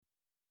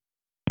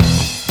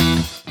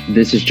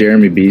This is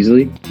Jeremy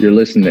Beasley. You're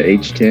listening to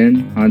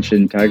H10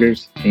 Hanshin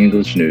Tigers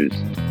English News.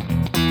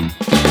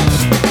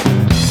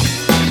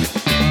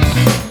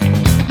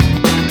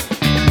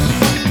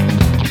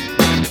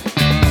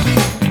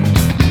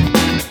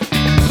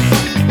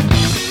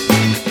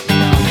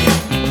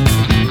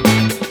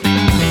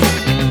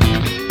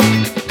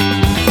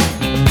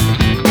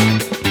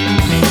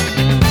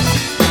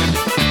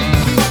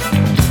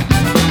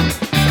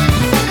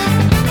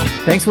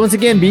 Thanks once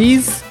again,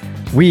 Bees.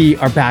 We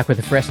are back with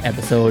a fresh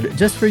episode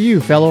just for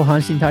you, fellow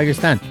Hanshin Tigers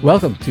fan.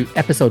 Welcome to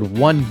episode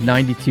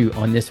 192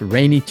 on this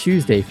rainy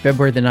Tuesday,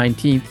 February the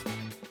 19th.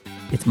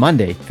 It's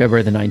Monday,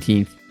 February the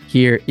 19th,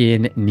 here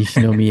in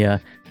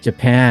Nishinomiya,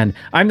 Japan.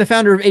 I'm the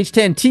founder of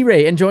H10,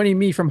 T-Ray, and joining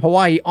me from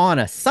Hawaii on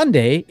a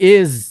Sunday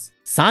is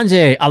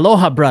Sanjay.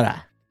 Aloha,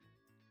 brother.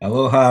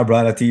 Aloha,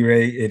 brother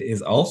T-Ray. It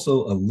is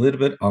also a little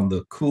bit on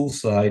the cool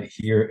side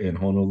here in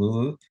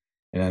Honolulu.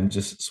 And I'm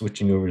just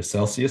switching over to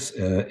Celsius.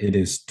 It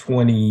is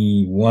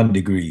 21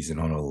 degrees in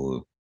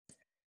Honolulu.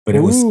 But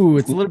it's a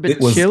little bit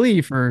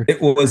chilly for...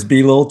 It was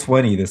below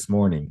 20 this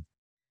morning.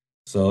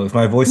 So if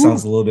my voice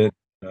sounds a little bit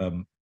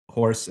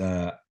hoarse,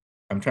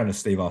 I'm trying to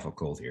stave off a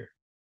cold here.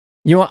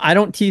 You know, I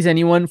don't tease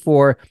anyone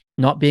for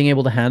not being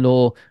able to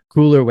handle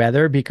cooler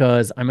weather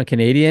because I'm a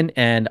Canadian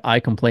and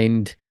I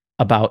complained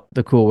about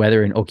the cool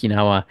weather in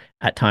Okinawa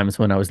at times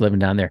when I was living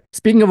down there.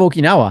 Speaking of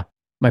Okinawa,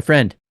 my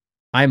friend,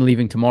 I'm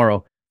leaving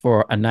tomorrow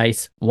for a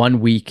nice 1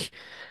 week.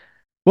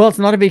 Well, it's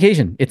not a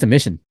vacation. It's a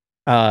mission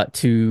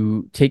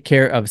to take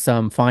care of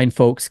some fine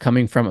folks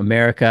coming from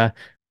America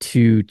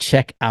to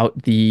check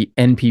out the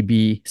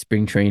NPB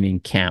spring training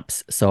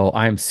camps. So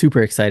I'm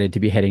super excited to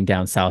be heading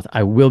down south.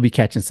 I will be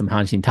catching some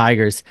Hanshin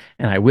Tigers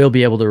and I will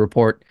be able to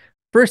report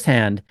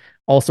firsthand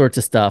all sorts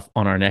of stuff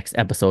on our next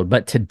episode.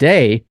 But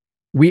today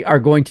we are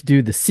going to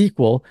do the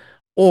sequel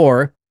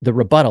or the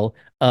rebuttal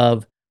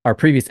of our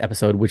previous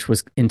episode, which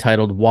was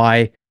entitled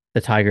Why the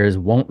Tigers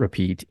Won't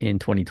Repeat in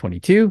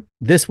 2022.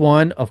 This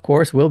one, of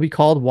course, will be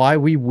called Why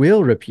We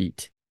Will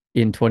Repeat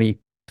in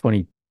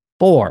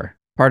 2024.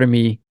 Pardon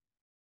me.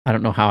 I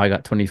don't know how I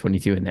got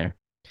 2022 in there.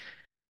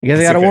 I guess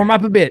I got to warm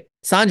up a bit.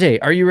 Sanjay,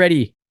 are you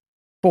ready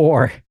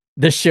for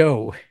the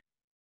show?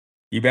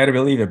 You better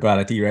believe it,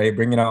 brother T-Ray.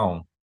 Bring it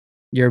on.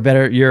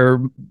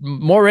 You're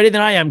more ready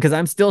than I am because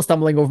I'm still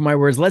stumbling over my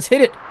words. Let's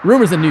hit it.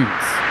 Rumors and news.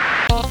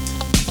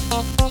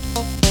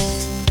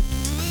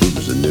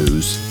 Rumors and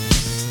news.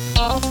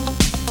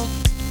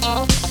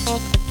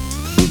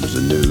 Rumors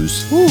and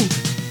news. Woo.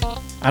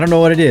 I don't know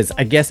what it is.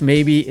 I guess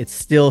maybe it's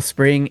still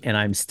spring and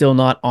I'm still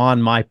not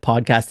on my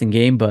podcasting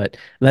game, but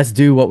let's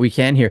do what we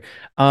can here.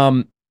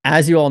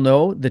 As you all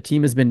know, the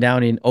team has been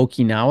down in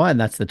Okinawa, and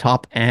that's the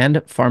top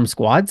and farm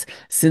squads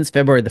since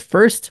February the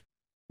 1st,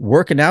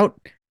 working out,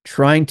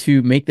 trying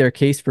to make their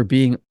case for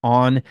being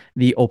on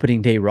the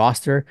opening day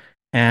roster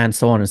and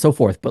so on and so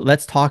forth. But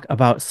let's talk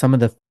about some of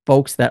the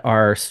folks that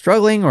are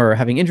struggling or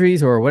having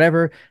injuries or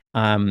whatever.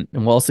 And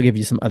we'll also give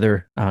you some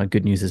other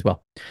good news as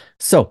well.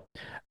 So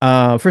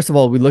first of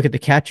all, we look at the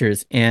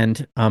catchers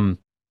and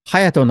Hayato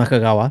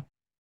Nakagawa,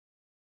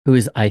 who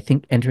is, I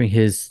think, entering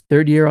his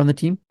third year on the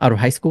team out of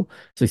high school.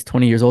 So he's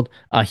 20 years old.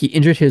 He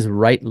injured his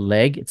right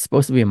leg. It's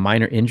supposed to be a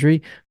minor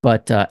injury,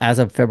 but as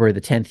of February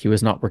the 10th, he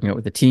was not working out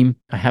with the team.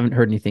 I haven't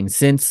heard anything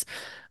since.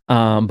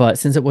 But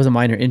since it was a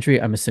minor injury,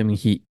 I'm assuming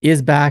he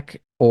is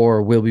back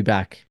or will be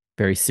back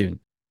very soon.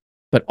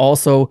 But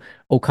also,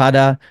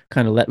 Okada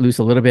kind of let loose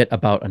a little bit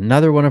about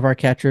another one of our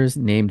catchers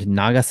named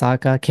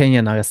Nagasaka,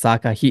 Kenya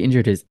Nagasaka. He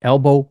injured his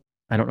elbow.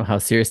 I don't know how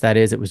serious that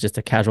is. It was just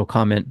a casual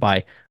comment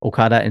by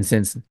Okada. And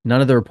since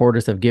none of the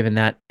reporters have given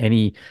that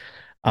any,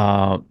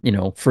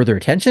 further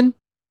attention,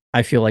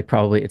 I feel like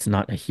probably it's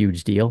not a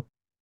huge deal.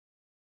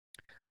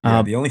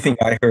 Yeah, the only thing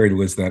I heard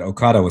was that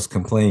Okada was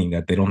complaining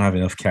that they don't have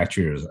enough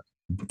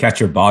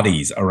catcher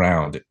bodies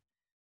around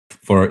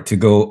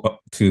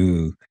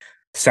to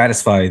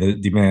satisfy the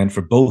demand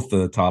for both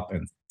the top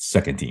and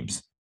second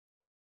teams.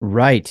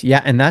 Right.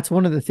 Yeah. And that's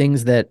one of the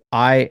things that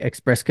I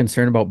expressed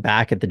concern about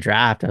back at the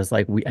draft. I was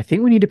like, I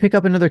think we need to pick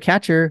up another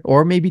catcher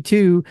or maybe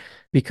two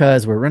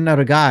because we're running out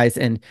of guys.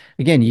 And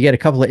again, you get a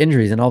couple of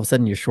injuries and all of a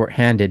sudden you're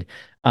shorthanded.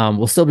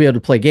 We'll still be able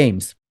to play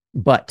games,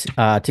 but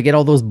to get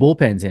all those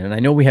bullpens in, and I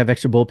know we have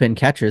extra bullpen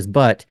catchers,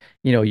 but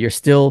you're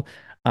still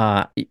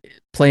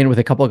playing with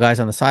a couple of guys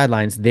on the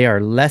sidelines. They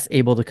are less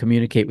able to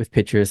communicate with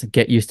pitchers,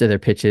 get used to their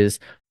pitches,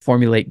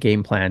 formulate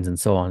game plans, and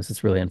so on. So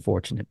it's really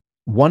unfortunate.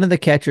 One of the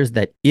catchers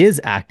that is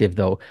active,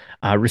 though,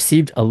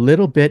 received a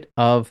little bit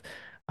of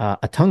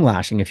a tongue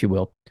lashing, if you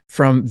will,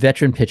 from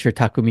veteran pitcher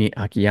Takumi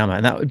Akiyama.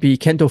 And that would be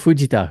Kento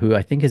Fujita, who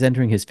I think is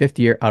entering his 5th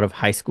year out of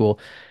high school.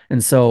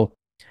 And so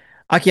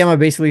Akiyama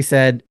basically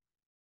said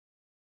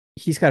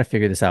he's got to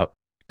figure this out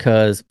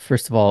because,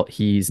 first of all,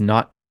 he's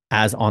not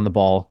as on the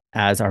ball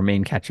as our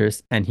main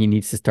catchers, and he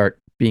needs to start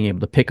being able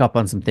to pick up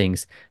on some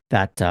things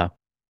that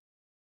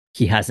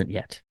he hasn't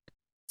yet.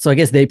 So I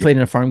guess they played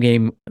in a farm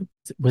game.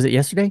 Was it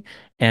yesterday?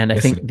 And I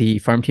think the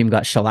farm team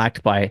got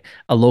shellacked by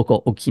a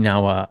local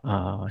Okinawa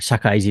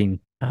Shakaijin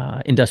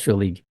Industrial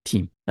League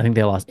team. I think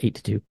they lost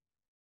 8-2.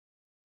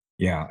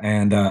 Yeah,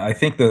 and I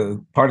think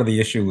the part of the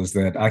issue was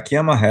that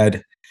Akiyama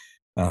had,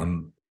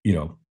 you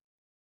know,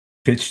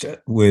 pitched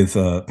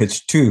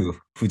to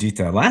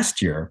Fujita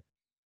last year,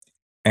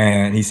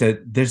 and he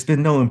said there's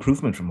been no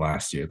improvement from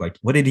last year. Like,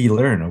 what did he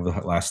learn over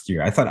the last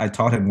year? I thought I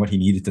taught him what he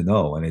needed to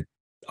know, and it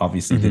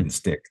obviously Mhm. didn't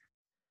stick.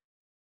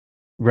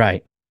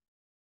 Right.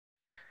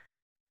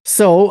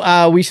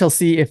 So we shall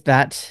see if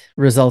that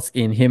results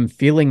in him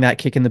feeling that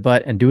kick in the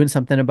butt and doing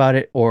something about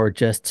it, or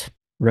just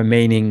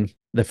remaining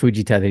the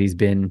Fujita that he's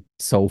been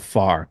so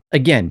far.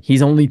 Again,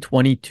 he's only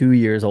 22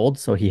 years old,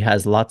 so he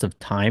has lots of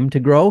time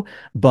to grow.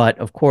 But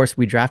of course,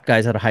 we draft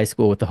guys out of high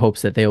school with the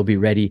hopes that they will be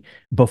ready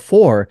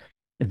before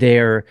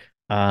their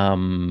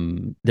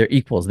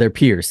equals, their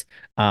peers,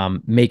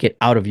 make it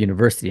out of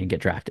university and get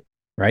drafted,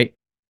 right?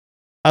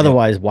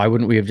 Otherwise, why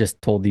wouldn't we have just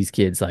told these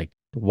kids, like,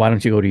 why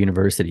don't you go to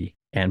university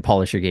and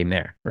polish your game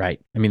there, right?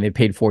 I mean, they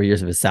paid 4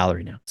 years of his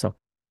salary now. So,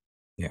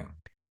 Yeah.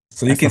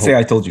 So you that's the can say hope.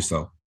 I told you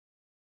so.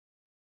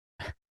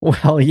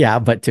 Well, yeah,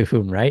 but to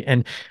whom, right?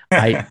 And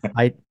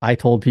I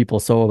told people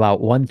so about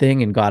one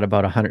thing and got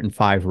about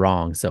 105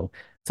 wrong. So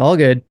it's all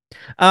good.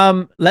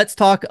 Let's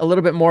talk a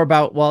little bit more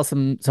about, well,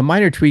 some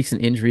minor tweaks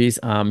and injuries.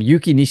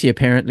 Yuki Nishi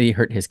apparently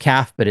hurt his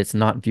calf, but it's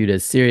not viewed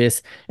as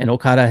serious. And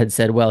Okada had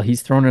said, well,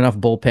 he's thrown enough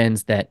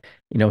bullpens that,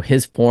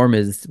 his form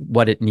is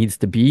what it needs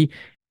to be.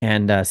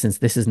 And since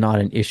this is not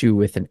an issue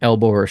with an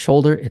elbow or a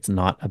shoulder, it's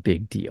not a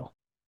big deal.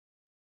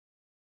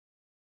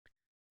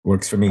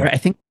 Works for me. All right, I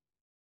think,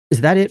 is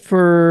that it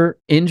for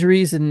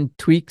injuries and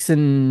tweaks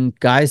and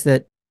guys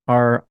that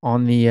are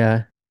on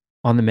the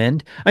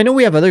mend? I know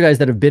we have other guys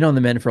that have been on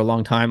the mend for a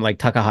long time, like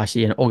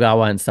Takahashi and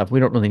Ogawa and stuff. We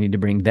don't really need to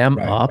bring them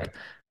up,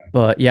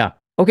 but yeah.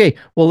 Okay,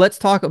 well, let's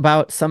talk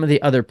about some of the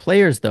other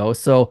players though.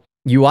 So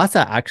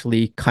Yuasa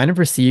actually kind of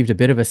received a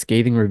bit of a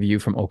scathing review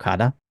from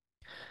Okada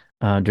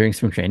during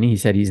spring training. He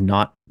said he's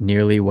not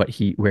nearly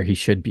where he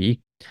should be.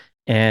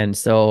 And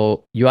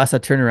so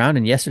Yuasa turned around,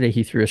 and yesterday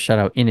he threw a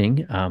shutout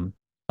inning,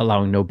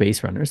 allowing no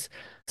base runners.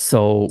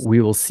 So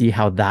we will see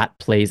how that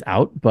plays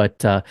out. But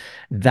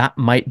that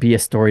might be a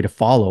story to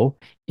follow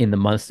in the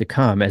months to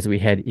come as we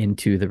head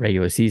into the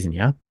regular season.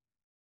 Yeah.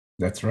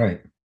 That's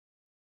right.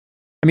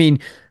 I mean,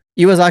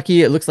 Iwazaki,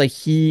 it looks like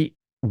he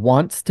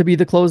wants to be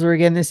the closer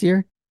again this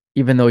year,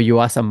 even though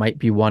Yuasa might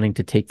be wanting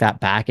to take that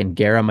back, and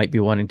Guerra might be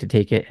wanting to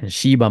take it, and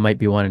Shiba might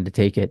be wanting to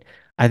take it.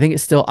 I think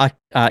it's still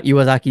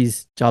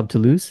Iwazaki's job to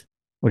lose.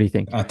 What do you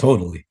think? I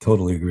totally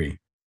agree.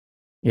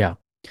 Yeah.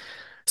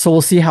 So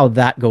we'll see how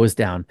that goes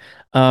down.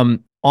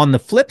 On the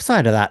flip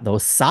side of that, though,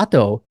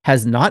 Sato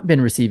has not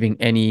been receiving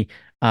any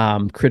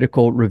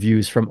critical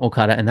reviews from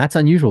Okada, and that's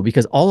unusual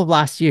because all of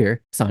last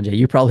year, Sanjay,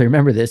 you probably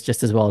remember this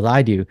just as well as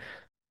I do.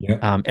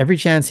 Yeah. Every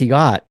chance he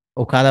got,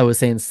 Okada was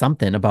saying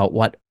something about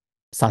what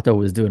Sato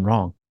was doing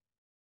wrong.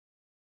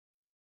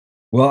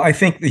 Well, I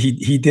think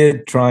he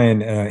did try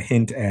and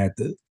hint at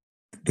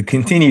the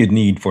continued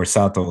need for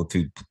Sato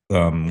to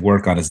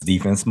work on his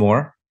defense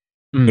more,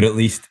 but at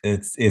least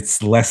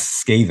it's less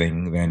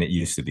scathing than it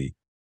used to be.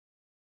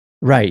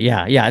 Right.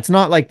 Yeah. Yeah. It's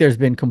not like there's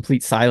been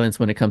complete silence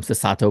when it comes to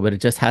Sato, but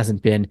it just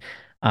hasn't been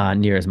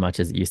near as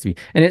much as it used to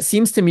be. And it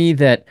seems to me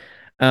that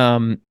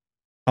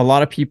a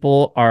lot of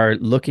people are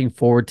looking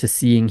forward to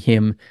seeing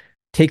him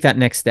take that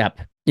next step.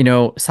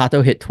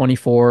 Sato hit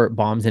 24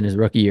 bombs in his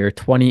rookie year,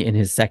 20 in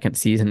his second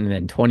season, and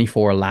then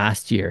 24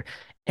 last year.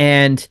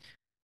 And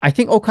I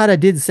think Okada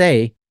did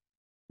say,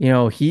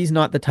 he's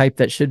not the type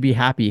that should be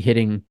happy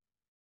hitting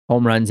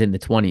home runs in the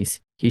 20s.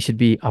 He should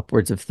be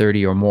upwards of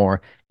 30 or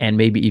more, and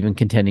maybe even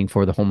contending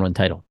for the home run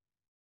title.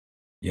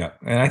 Yeah,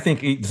 and I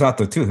think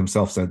Sato too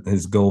himself said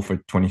his goal for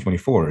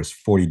 2024 is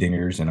 40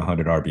 dingers and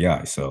 100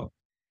 RBI. So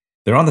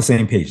they're on the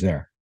same page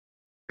there.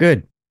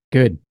 Good.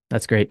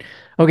 That's great.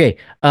 Okay.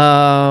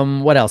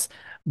 What else?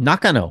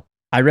 Nakano.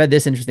 I read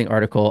this interesting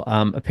article.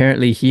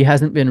 Apparently he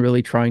hasn't been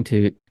really trying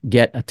to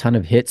get a ton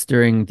of hits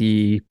during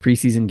the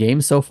preseason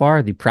games so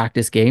far, the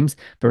practice games,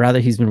 but rather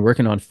he's been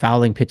working on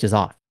fouling pitches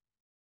off.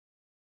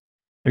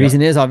 The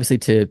reason is obviously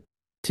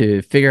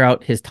to figure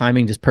out his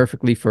timing just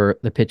perfectly for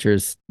the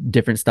pitcher's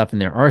different stuff in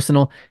their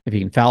arsenal. If he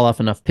can foul off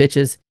enough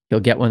pitches, he'll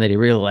get one that he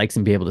really likes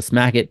and be able to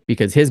smack it,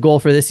 because his goal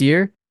for this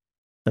year,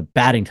 the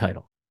batting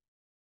title.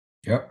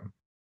 Yep.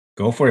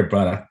 Go for it,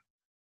 brother.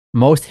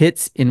 Most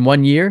hits in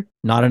 1 year,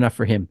 not enough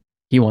for him.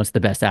 He wants the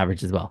best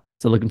average as well.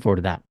 So looking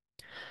forward to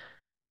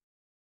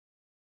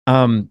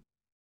that.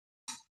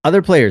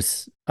 Other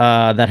players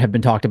that have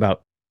been talked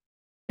about.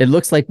 It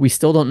looks like we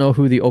still don't know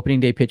who the opening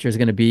day pitcher is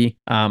going to be.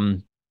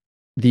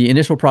 The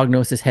initial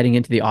prognosis heading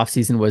into the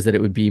offseason was that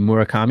it would be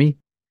Murakami,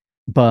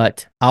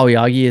 but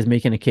Aoyagi is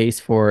making a case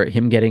for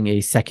him getting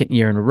a second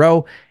year in a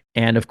row.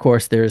 And of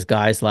course, there's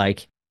guys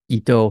like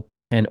Ito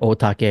and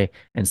Otake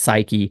and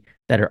Saiki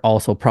that are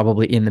also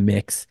probably in the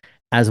mix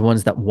as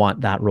ones that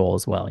want that role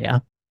as well. Yeah.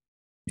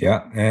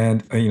 Yeah.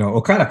 And,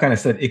 Okada kind of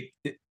said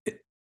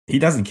he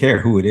doesn't care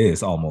who it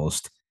is,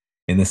 almost,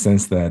 in the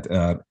sense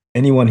that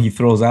anyone he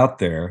throws out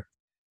there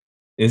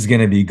is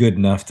going to be good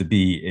enough to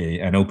be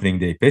an opening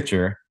day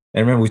pitcher.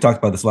 And remember, we talked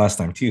about this last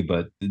time too,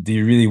 but do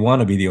you really want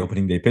to be the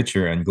opening day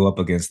pitcher and go up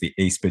against the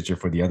ace pitcher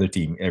for the other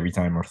team every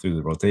time or through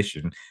the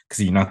rotation?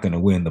 Because you're not going to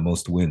win the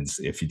most wins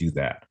if you do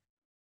that.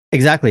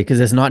 Exactly, because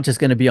it's not just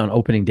going to be on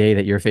opening day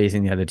that you're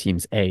facing the other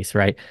team's ace,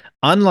 right?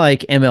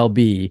 Unlike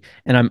MLB,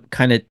 and I'm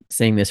kind of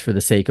saying this for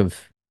the sake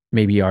of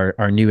maybe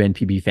our new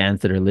NPB fans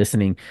that are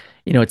listening,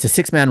 it's a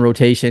 6-man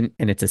rotation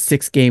and it's a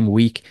 6-game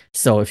week.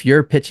 So if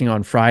you're pitching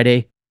on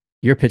Friday,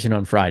 you're pitching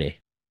on Friday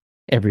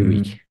every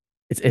week.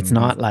 It's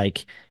not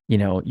like,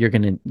 you're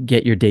going to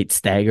get your date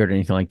staggered or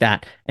anything like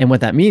that. And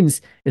what that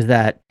means is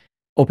that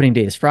opening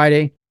day is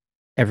Friday.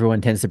 Everyone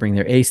tends to bring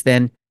their ace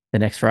then. The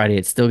next Friday,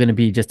 it's still going to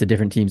be just a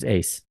different team's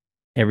ace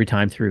every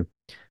time through.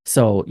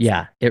 So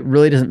yeah, it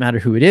really doesn't matter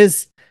who it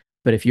is,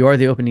 but if you are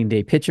the opening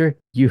day pitcher,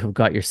 you have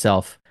got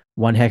yourself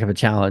one heck of a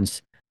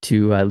challenge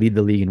to lead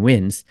the league in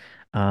wins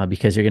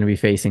because you're going to be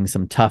facing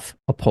some tough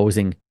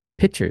opposing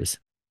pitchers.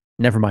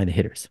 Never mind the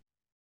hitters.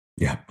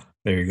 Yeah,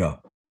 there you go.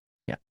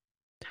 Yeah.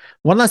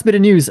 One last bit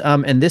of news,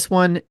 and this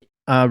one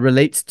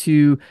relates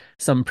to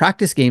some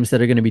practice games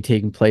that are going to be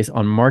taking place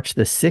on March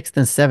the 6th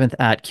and 7th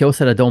at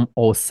Kyocera Dome,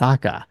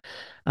 Osaka,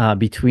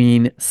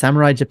 between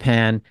Samurai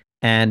Japan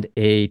and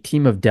a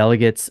team of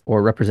delegates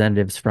or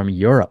representatives from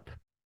Europe.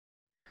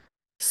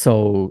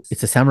 So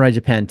it's a Samurai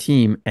Japan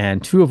team,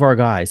 and 2 of our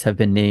guys have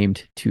been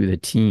named to the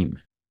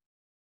team.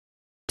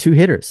 2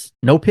 hitters,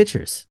 no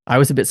pitchers. I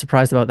was a bit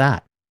surprised about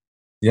that.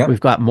 Yeah. We've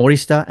got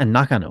Morishita and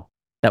Nakano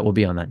that will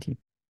be on that team.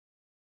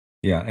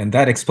 Yeah, and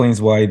that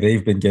explains why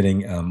they've been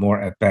getting more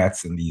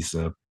at-bats in these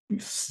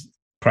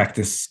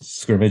practice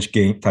scrimmage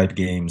type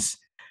games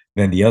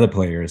than the other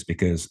players,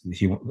 because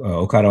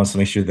Okada wants to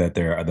make sure that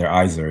their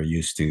eyes are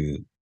used to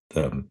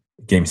the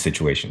game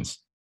situations,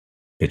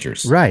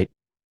 pitchers. Right.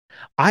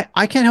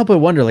 I can't help but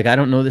wonder, I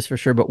don't know this for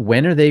sure, but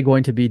when are they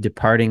going to be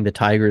departing the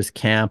Tigers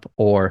camp?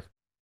 Or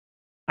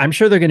I'm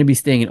sure they're going to be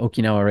staying in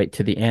Okinawa right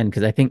to the end,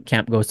 because I think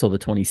camp goes till the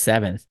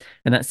 27th,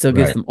 and that still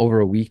gives them over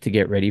a week to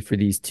get ready for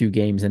these 2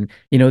 games. And,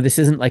 this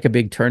isn't like a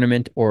big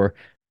tournament or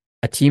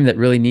a team that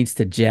really needs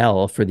to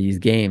gel for these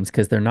games,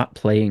 because they're not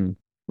playing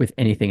with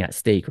anything at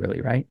stake,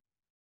 really, right?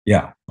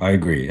 Yeah, I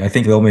agree. I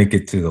think they'll make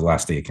it to the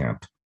last day of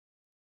camp.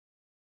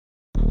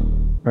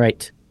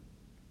 Right.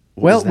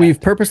 Well, we've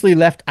purposely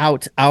left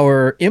out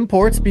our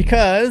imports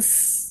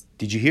because...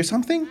 Did you hear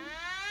something?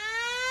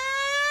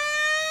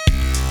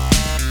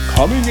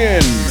 Coming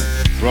in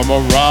from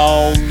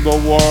around the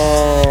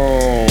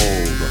world,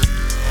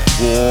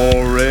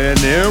 foreign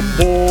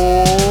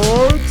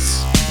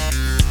imports.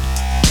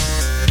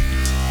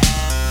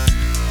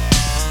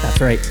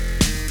 That's right.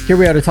 Here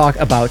we are to talk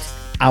about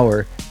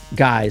our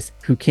guys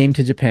who came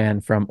to Japan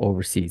from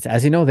overseas.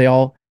 As you know, they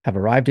all have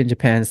arrived in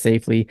Japan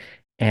safely,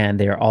 and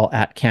they are all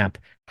at camp.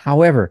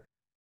 However,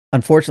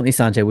 unfortunately,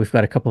 Sanjay, we've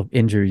got a couple of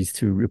injuries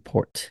to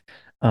report.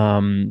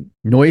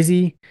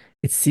 Noisy,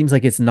 it seems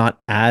like it's not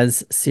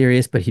as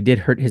serious, but he did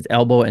hurt his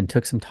elbow and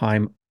took some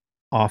time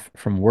off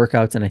from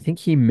workouts, and I think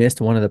he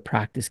missed one of the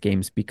practice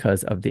games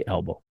because of the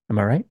elbow. Am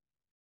I right?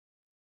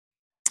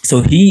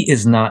 So he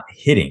is not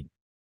hitting,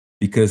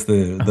 because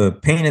the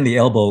pain in the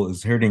elbow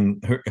is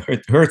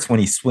hurts when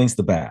he swings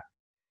the bat.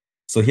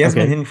 So he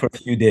hasn't been hitting for a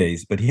few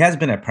days, but he has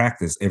been at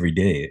practice every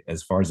day,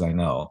 as far as I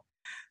know.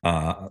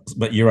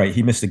 But you're right,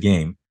 he missed a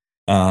game.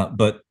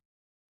 But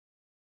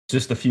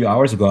just a few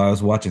hours ago, I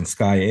was watching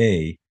Sky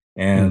A,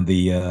 and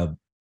the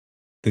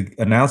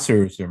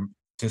announcers are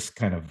just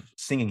kind of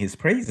singing his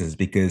praises,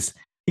 because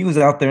he was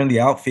out there in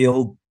the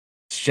outfield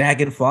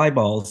shagging fly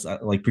balls,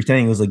 like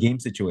pretending it was a game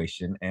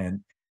situation,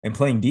 and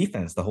playing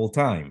defense the whole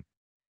time.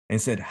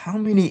 And said, how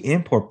many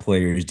import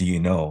players do you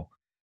know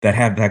that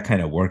have that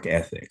kind of work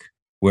ethic,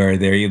 where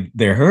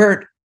they're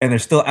hurt and they're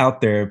still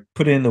out there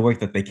putting in the work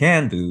that they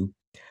can do?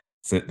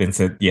 So then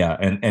said, yeah,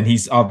 and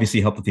he's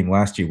obviously helped the team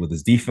last year with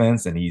his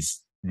defense, and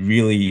he's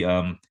really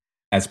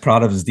as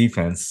proud of his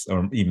defense,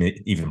 or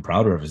even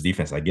prouder of his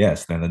defense, I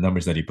guess, than the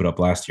numbers that he put up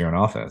last year on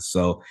offense.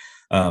 So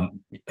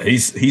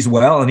he's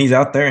well, and he's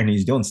out there and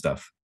he's doing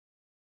stuff.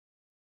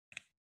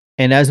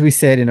 And as we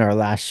said in our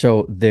last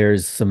show,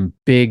 there's some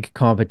big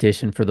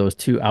competition for those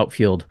 2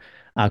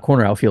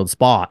 corner outfield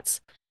spots.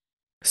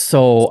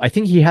 So I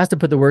think he has to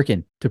put the work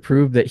in to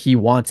prove that he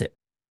wants it,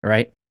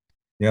 right?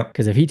 Yeah.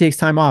 Because if he takes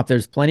time off,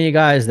 there's plenty of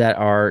guys that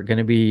are going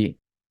to be,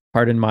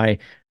 pardon my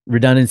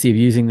redundancy of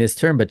using this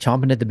term, but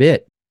chomping at the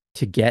bit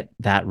to get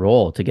that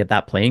role, to get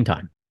that playing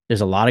time.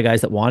 There's a lot of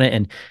guys that want it.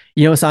 And,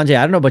 Sanjay,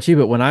 I don't know about you,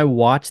 but when I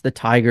watch the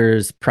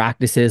Tigers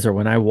practices, or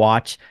when I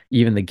watch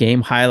even the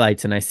game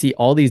highlights, and I see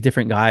all these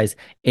different guys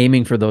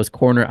aiming for those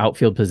corner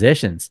outfield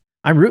positions,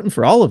 I'm rooting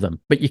for all of them.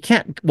 But you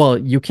can't, well,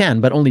 you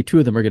can, but only 2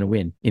 of them are going to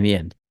win in the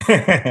end.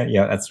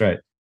 Yeah, that's right.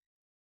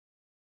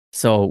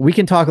 So we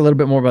can talk a little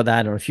bit more about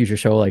that on a future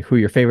show, like who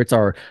your favorites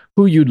are,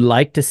 who you'd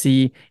like to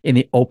see in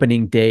the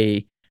opening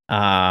day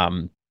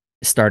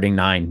starting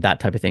 9, that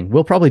type of thing.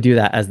 We'll probably do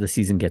that as the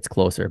season gets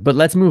closer. But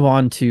let's move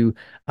on to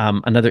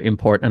another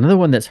import, another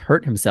one that's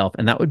hurt himself,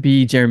 and that would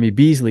be Jeremy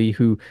Beasley,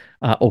 who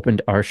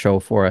opened our show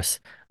for us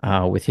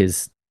with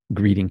his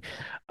greeting.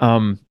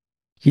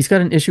 He's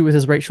got an issue with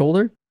his right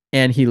shoulder.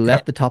 and he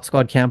left the top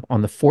squad camp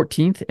on the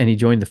 14th, and he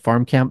joined the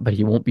farm camp, but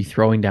he won't be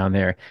throwing down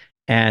there.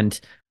 And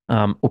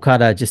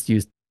Okada just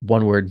used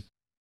one word,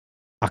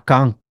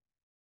 "akang,"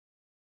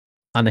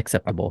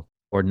 unacceptable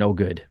or no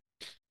good.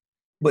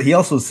 But he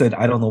also said,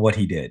 I don't know what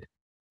he did.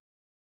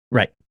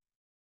 Right.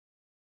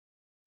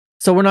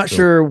 So we're not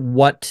sure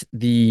what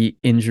the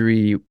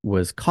injury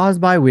was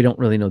caused by. We don't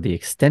really know the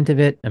extent of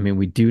it. I mean,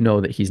 we do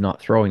know that he's not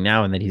throwing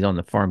now and that he's on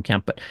the farm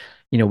camp, but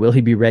will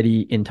he be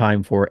ready in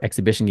time for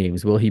exhibition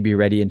games? Will he be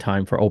ready in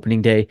time for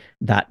opening day?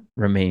 That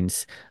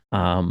remains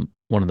one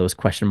of those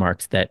question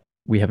marks that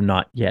we have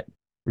not yet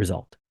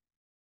resolved.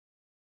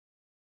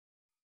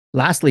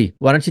 Lastly,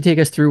 why don't you take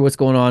us through what's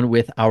going on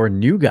with our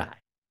new guy?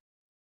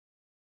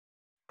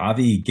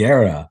 Avi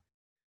Guerra.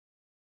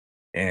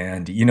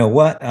 And you know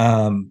what?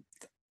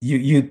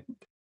 You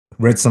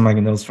read some of my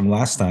notes from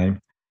last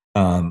time.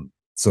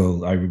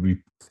 So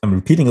I'm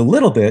repeating a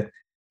little bit,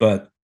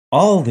 but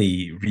all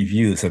the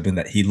reviews have been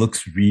that he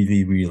looks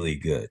really, really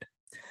good.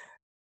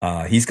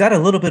 He's got a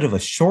little bit of a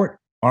short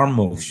arm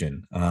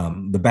motion.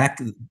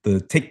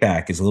 The take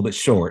back is a little bit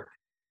short,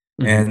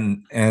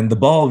 and the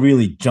ball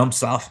really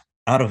jumps out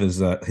of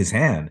his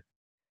hand,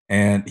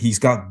 and he's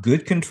got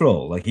good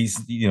control. Like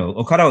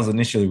Okada was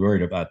initially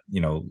worried about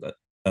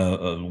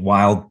a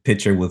wild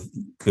pitcher with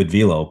good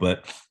velo,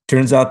 but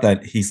turns out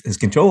that his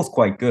control is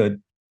quite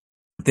good.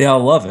 They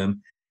all love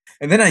him.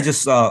 And then I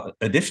just saw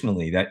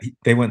additionally that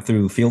they went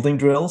through fielding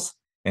drills,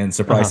 and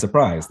surprise,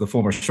 the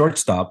former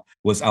shortstop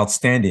was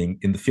outstanding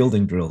in the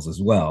fielding drills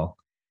as well.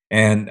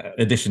 And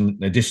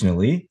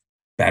additionally,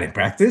 batting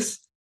practice,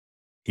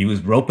 he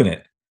was roping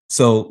it.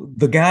 So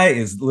the guy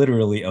is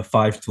literally a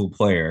 5-tool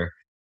player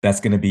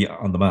that's going to be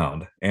on the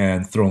mound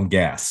and throwing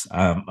gas.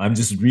 I'm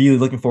just really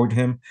looking forward to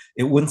him.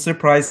 It wouldn't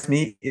surprise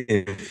me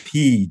if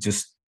he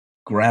just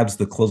grabs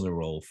the closer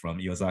role from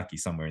Iwasaki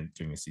somewhere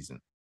during the season.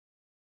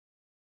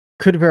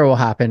 Could very well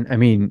happen. I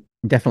mean,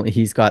 definitely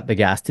he's got the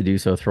gas to do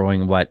so,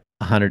 throwing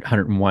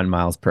 101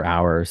 miles per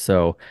hour.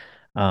 So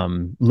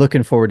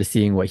looking forward to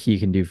seeing what he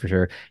can do for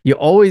sure. You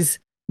always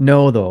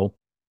know, though,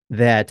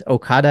 that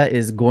Okada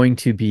is going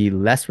to be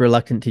less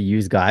reluctant to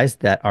use guys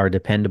that are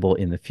dependable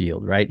in the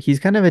field, right? He's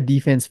kind of a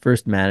defense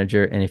first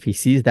manager. And if he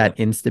sees that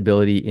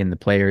instability in the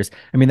players,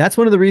 I mean, that's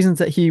one of the reasons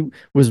that he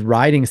was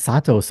riding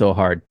Sato so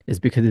hard,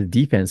 is because his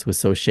defense was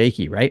so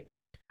shaky, right?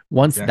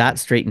 Once that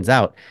straightens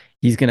out,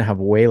 he's going to have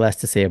way less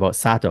to say about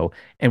Sato.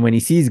 And when he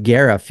sees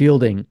Guerra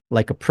fielding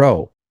like a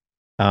pro,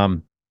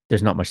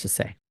 there's not much to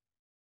say.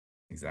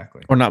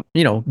 Exactly. Or not,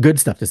 good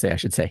stuff to say, I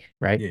should say,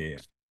 right? Yeah.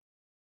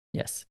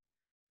 Yes.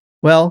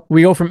 Well,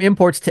 we go from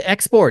imports to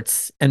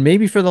exports, and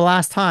maybe for the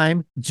last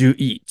time,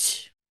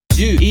 Ju-Ich.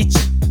 Ju-Ich.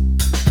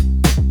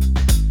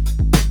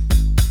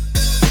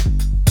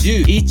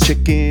 Ju-Ich.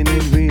 Checking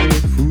in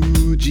with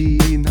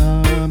Fujinami.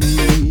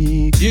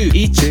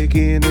 Ju-Ich.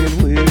 Checking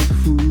in with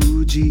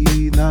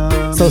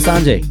Fujinami. So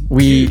Sanjay,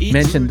 we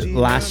mentioned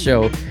last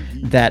show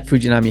that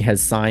Fujinami has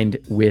signed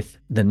with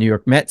the New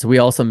York Mets. We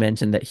also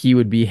mentioned that he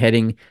would be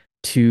heading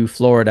to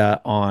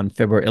Florida on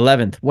February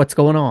 11th. What's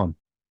going on?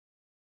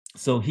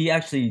 So he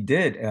actually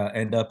did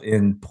end up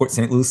in Port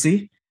St.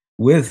 Lucie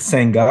with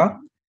Senga.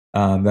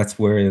 That's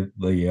where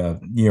the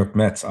New York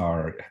Mets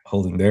are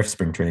holding their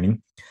spring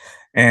training.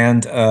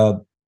 And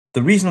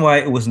the reason why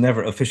it was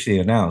never officially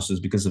announced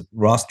is because of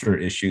roster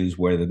issues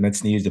where the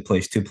Mets needed to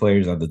place 2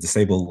 players on the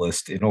disabled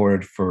list in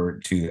order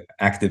to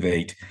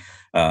activate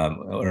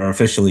or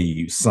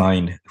officially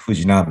sign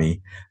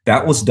Fujinami.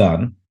 That was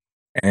done.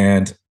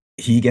 And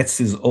he gets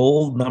his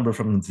old number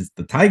from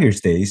the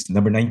Tigers days,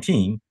 number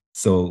 19.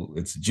 So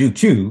it's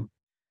Ju-Q.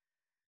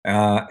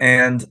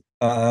 And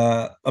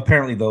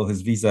apparently, though,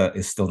 his visa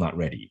is still not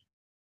ready.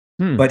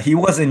 But he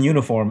was in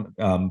uniform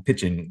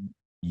pitching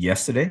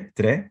yesterday.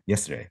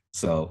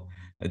 So,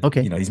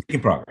 okay. He's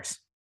making progress.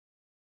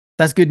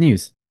 That's good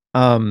news.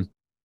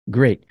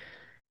 Great.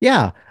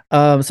 Yeah.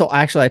 So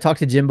actually, I talked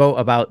to Jimbo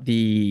about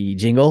the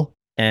jingle,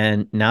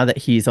 and now that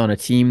he's on a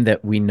team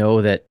that we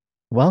know that,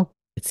 well,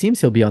 it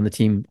seems he'll be on the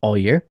team all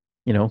year,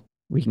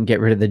 we can get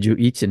rid of the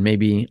Ju-Ich, and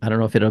maybe, I don't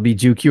know if it'll be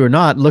Ju-Q or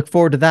not. Look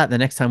forward to that the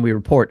next time we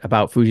report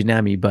about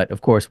Fujinami, but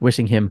of course,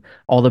 wishing him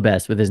all the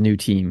best with his new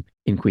team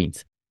in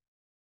Queens.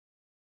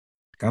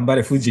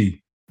 Ganbare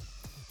Fuji.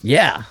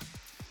 Yeah.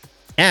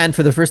 And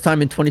for the first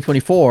time in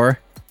 2024,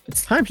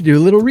 it's time to do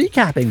a little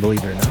recapping,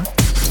 believe it or not.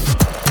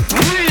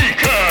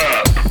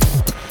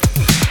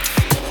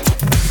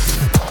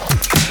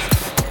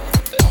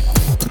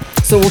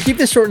 So we'll keep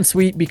this short and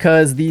sweet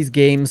because these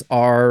games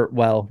are,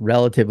 well,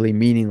 relatively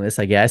meaningless,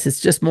 I guess. It's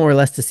just more or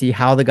less to see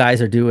how the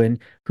guys are doing,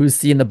 who's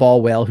seeing the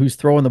ball well, who's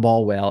throwing the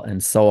ball well,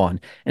 and so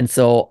on. And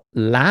so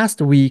last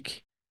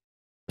week,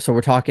 so we're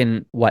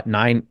talking,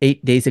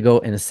 8 days ago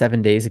and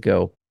 7 days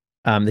ago,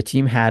 the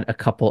team had a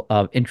couple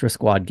of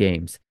intra-squad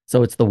games.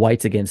 So it's the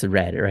whites against the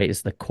red, right?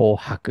 It's the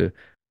Kohaku,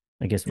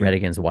 I guess, red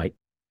against white.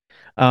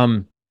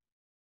 On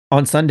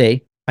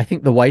Sunday, I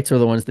think the whites are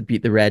the ones that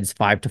beat the Reds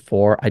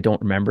 5-4. I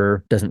don't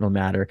remember. Doesn't really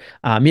matter.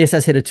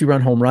 Miyasas hit a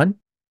 2-run home run.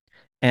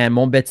 And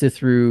Monbetsu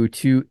threw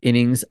 2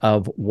 innings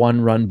of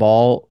 1-run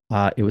ball.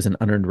 It was an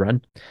unearned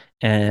run.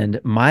 And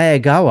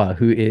Maegawa,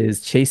 who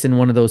is chasing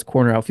one of those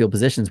corner outfield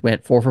positions,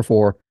 went 4 for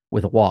 4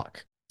 with a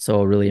walk.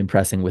 So really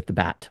impressing with the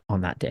bat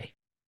on that day.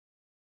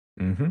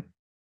 Mm-hmm.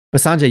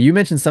 But Sanjay, you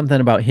mentioned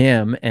something about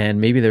him, and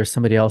maybe there's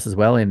somebody else as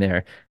well in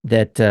there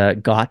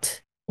that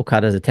got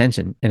Okada's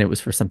attention, and it was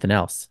for something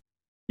else.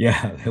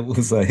 Yeah, it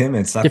was him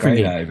and Different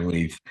Sakaida, game. I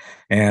believe,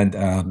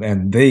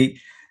 and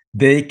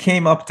they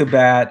came up to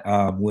bat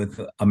with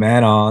a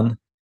man on,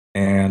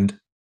 and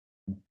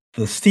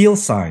the steal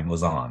sign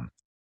was on,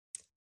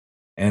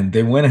 and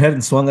they went ahead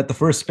and swung at the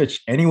first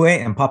pitch anyway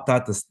and popped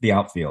out the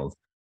outfield,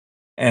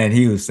 and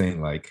he was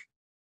saying like,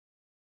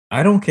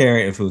 I don't care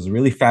if it was a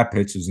really fat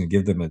pitch who's going to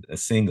give them a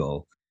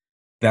single.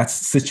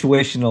 That's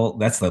situational.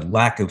 That's the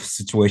lack of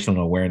situational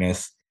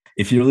awareness.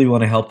 If you really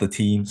want to help the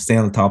team stay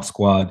on the top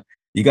squad,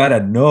 you got to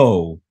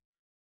know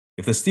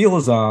if the steal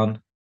is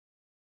on,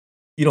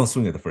 you don't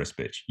swing at the first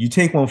pitch. You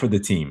take one for the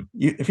team.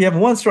 If you have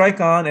one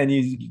strike on and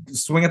you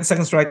swing at the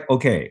second strike,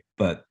 okay.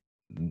 But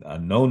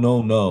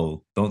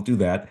no, don't do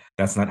that.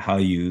 That's not how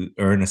you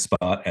earn a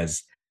spot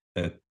as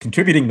a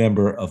contributing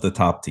member of the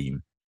top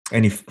team.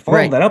 And he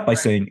followed that up by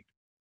saying,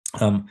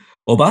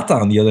 Obata,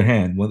 on the other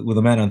hand, with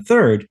a man on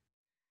third,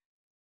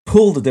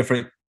 pulled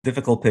a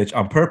difficult pitch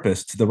on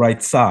purpose to the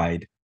right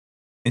side,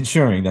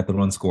 ensuring that the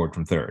run scored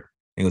from third.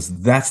 He goes,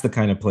 that's the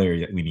kind of player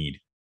that we need.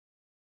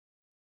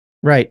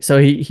 Right. So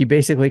he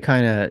basically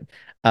kind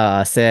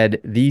of said,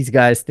 these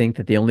guys think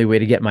that the only way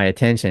to get my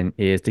attention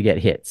is to get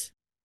hits.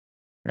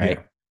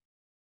 Right.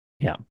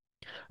 Yeah.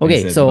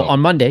 Okay. said, So no.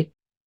 on Monday,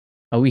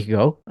 a week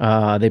ago,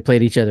 they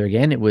played each other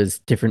again. It was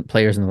different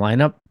players in the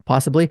lineup,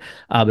 possibly,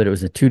 but it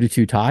was a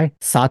 2-2 tie.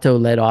 Sato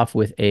led off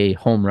with a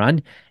home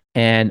run,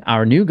 and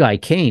our new guy,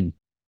 Kane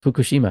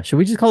Fukushima. Should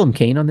we just call him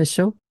Kane on this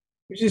show?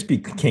 We just be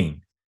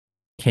Kane.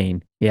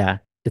 Kane. Yeah.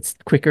 It's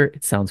quicker.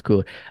 It sounds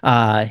cooler.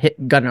 Got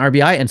an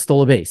RBI and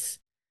stole a base.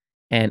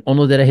 And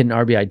Onodera hit an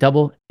RBI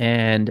double.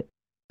 And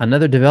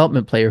another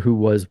development player who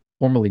was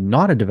formerly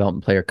not a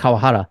development player,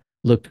 Kawahara,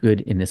 looked good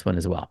in this one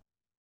as well.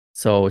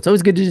 So it's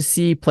always good to just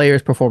see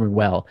players performing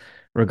well,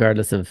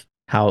 regardless of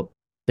how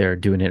they're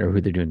doing it or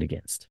who they're doing it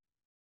against.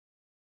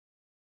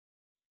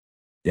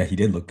 Yeah, he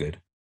did look good.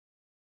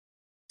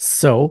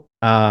 So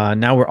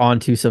now we're on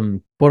to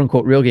some quote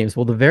unquote real games.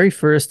 Well, the very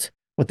first,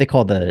 what they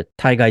call the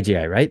Taigai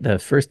GI, right? The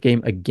first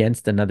game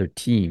against another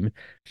team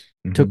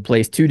took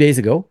place 2 days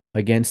ago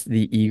against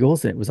the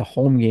Eagles. And it was a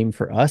home game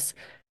for us.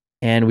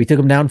 And we took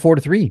them down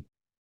 4-3.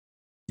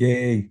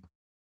 Yay.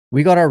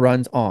 We got our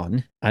runs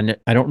on, and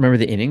I don't remember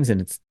the innings, and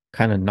it's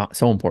kind of not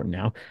so important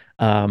now.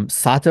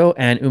 Sato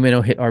and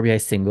Umeno hit RBI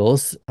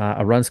singles,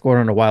 a run scored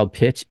on a wild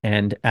pitch,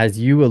 and as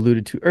you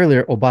alluded to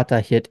earlier,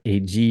 Obata hit a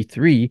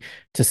G3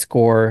 to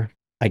score,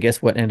 I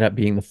guess, what ended up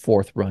being the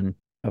 4th run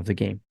of the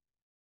game.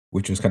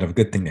 Which was kind of a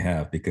good thing to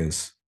have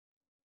because...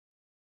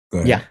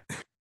 Yeah.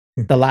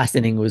 The last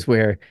inning was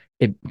where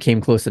it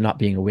came close to not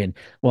being a win.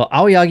 Well,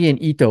 Aoyagi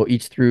and Ito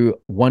each threw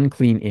 1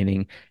 clean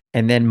inning,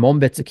 and then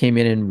Monbetsu came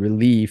in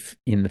relief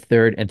in the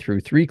 3rd and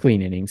threw 3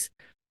 clean innings.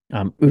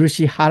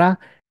 Urushihara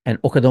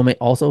and Okadome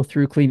also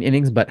threw clean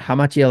innings, but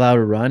Hamachi allowed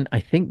a run. I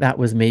think that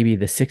was maybe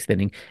the 6th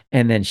inning.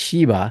 And then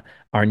Shiba,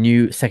 our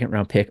new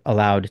 2nd-round pick,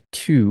 allowed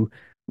 2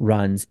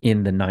 runs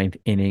in the 9th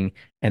inning,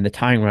 and the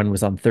tying run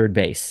was on 3rd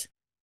base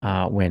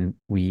when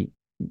we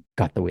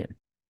got the win.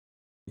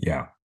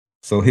 Yeah.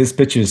 So his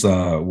pitches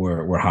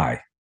were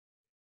high.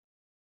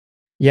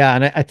 Yeah,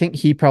 and I think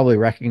he probably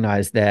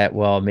recognized that,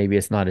 well, maybe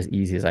it's not as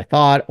easy as I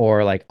thought,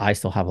 or like I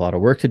still have a lot of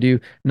work to do.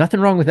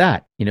 Nothing wrong with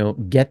that.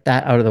 Get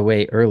that out of the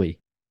way early.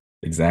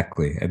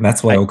 Exactly. And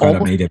that's why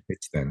Okada made a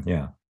pitch then.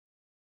 Yeah.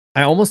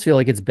 I almost feel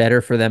like it's better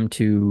for them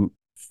to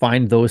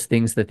find those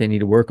things that they need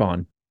to work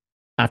on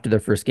after their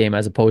first game,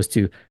 as opposed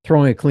to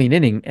throwing a clean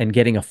inning and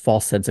getting a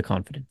false sense of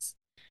confidence.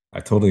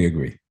 I totally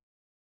agree.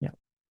 Yeah.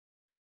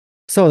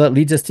 So that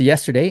leads us to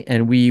yesterday,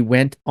 and we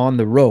went on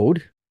the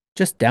road,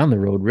 just down the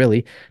road,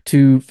 really,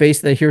 to face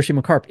the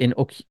Hiroshima Carp in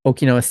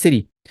Okinawa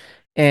City.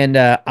 And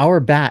our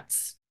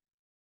bats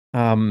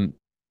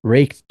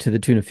raked to the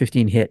tune of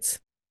 15 hits,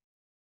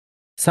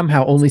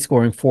 somehow only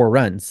scoring 4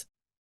 runs.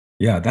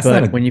 Yeah, that's but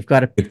not a when you've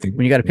got a good thing.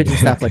 when you got a pitching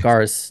staff like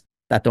ours,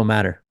 that don't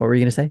matter. What were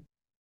you gonna say?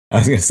 I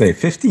was gonna say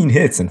 15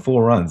 hits and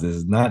 4 runs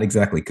is not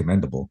exactly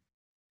commendable.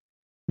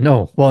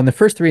 No. Well, in the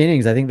first 3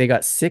 innings, I think they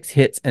got 6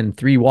 hits and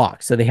 3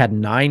 walks. So they had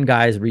 9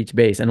 guys reach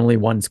base and only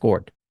 1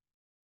 scored.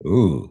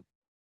 Ooh.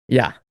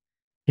 Yeah.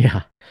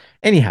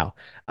 Anyhow,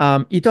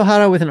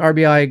 Itohara with an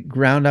RBI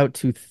ground out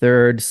to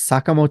 3rd,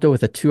 Sakamoto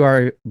with a 2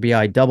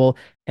 RBI double,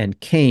 and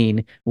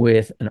Kane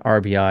with an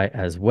RBI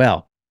as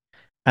well.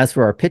 As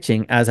for our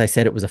pitching, as I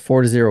said, it was a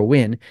 4-0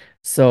 win.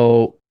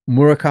 So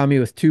Murakami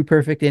with 2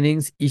 perfect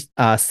innings,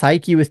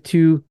 Saiki with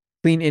 2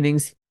 clean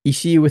innings,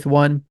 Ishii with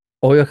 1,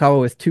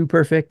 Oyakawa with 2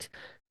 perfect,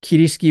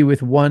 Kirishiki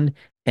with 1,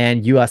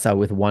 and Yuasa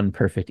with 1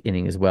 perfect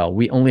inning as well.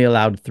 We only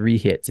allowed 3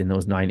 hits in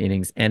those 9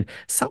 innings. And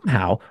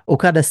somehow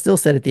Okada still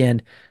said at the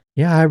end,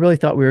 yeah, I really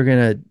thought we were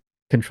going to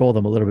control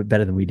them a little bit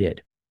better than we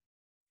did.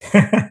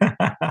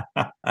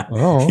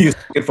 Oh, He was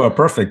looking for a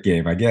perfect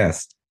game, I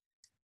guess.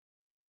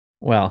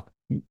 well,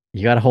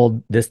 you got to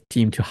hold this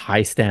team to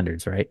high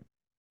standards, right?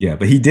 Yeah,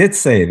 but he did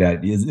say that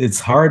it's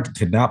hard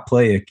to not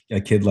play a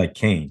kid like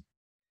Kane.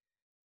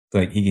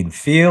 Like he can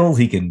field,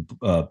 he can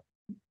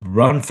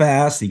run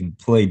fast, he can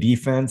play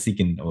defense, he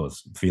can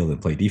field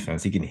and play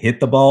defense, he can hit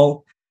the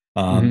ball.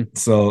 Mhm.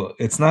 So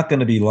it's not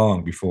going to be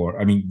long before.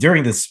 I mean,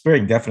 during the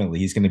spring, definitely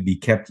he's going to be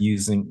kept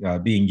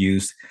being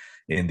used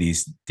in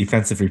these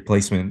defensive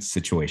replacement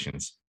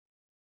situations.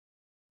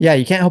 Yeah,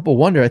 you can't help but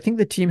wonder. I think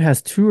the team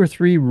has 2 or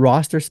 3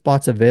 roster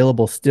spots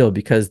available still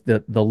because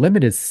the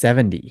limit is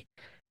 70,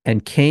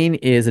 and Kane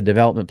is a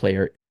development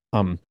player.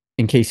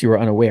 In case you were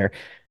unaware,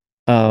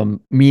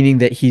 meaning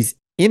that he's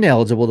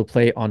ineligible to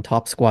play on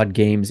top squad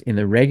games in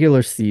the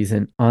regular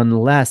season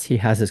unless he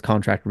has his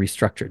contract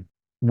restructured,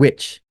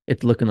 which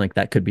it's looking like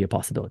that could be a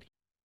possibility.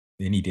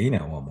 Any day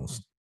now,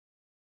 almost.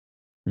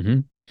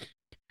 Mhm.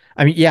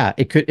 I mean, yeah,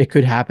 it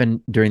could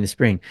happen during the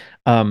spring.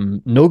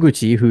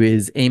 Noguchi, who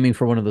is aiming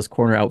for one of those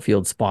corner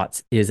outfield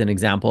spots, is an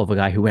example of a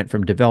guy who went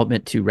from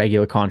development to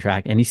regular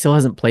contract, and he still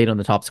hasn't played on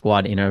the top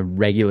squad in a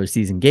regular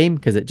season game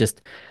because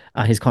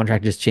his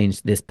contract just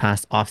changed this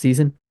past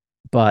offseason,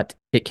 but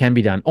it can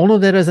be done.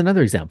 Onodera is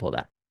another example of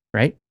that,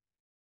 right?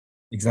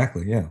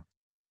 Exactly. Yeah.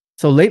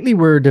 So lately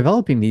we're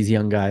developing these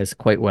young guys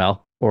quite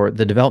well, or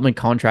the development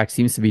contract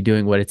seems to be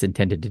doing what it's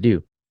intended to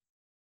do,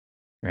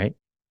 right?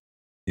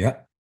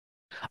 Yeah.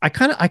 I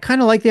kind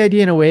of like the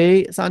idea in a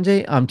way,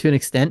 Sanjay, to an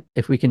extent,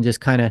 if we can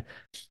just kind of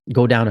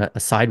go down a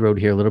side road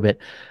here a little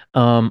bit.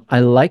 I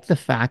like the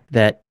fact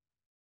that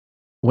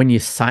when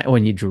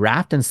you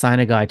draft and sign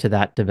a guy to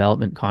that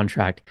development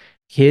contract,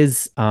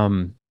 his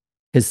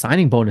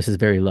signing bonus is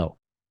very low,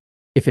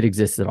 if it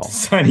exists at all.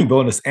 Signing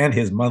bonus and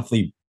his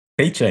monthly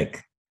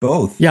paycheck,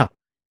 both. Yeah.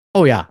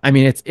 Oh yeah. I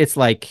mean, it's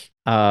like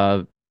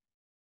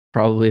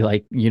probably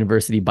like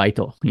university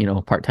baito,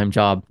 part-time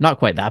job. Not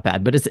quite that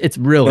bad, but it's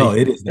really No,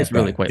 it is that it's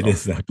really bad. quite It low.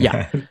 is that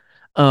Yeah.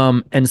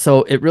 bad. And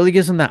so it really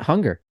gives them that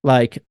hunger.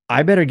 Like,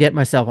 I better get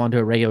myself onto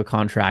a regular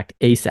contract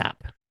ASAP,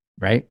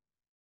 right?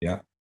 Yeah.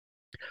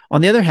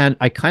 On the other hand,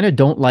 I kind of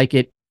don't like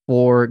it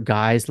for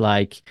guys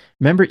like,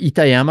 remember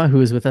Itayama, who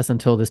was with us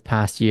until this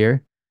past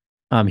year?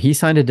 He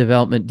signed a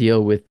development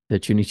deal with the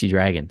Chunichi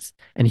Dragons,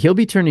 and he'll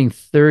be turning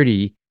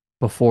 30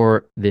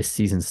 before this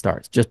season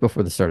starts, just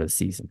before the start of the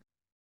season.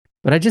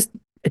 But it just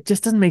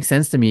doesn't make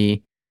sense to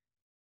me.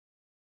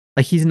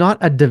 Like, he's not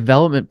a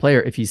development player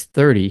if he's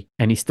 30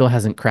 and he still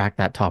hasn't cracked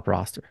that top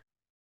roster.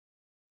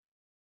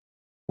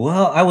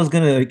 Well, I was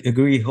gonna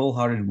agree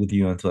wholeheartedly with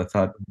you until I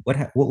thought,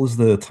 what was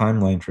the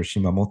timeline for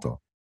Shimamoto?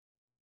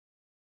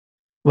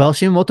 Well,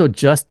 Shimamoto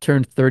just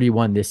turned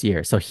 31 this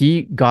year. So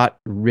he got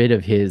rid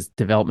of his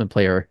development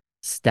player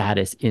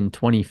status in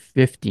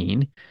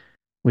 2015,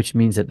 which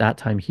means at that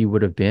time he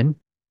would have been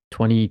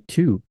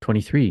 22,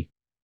 23,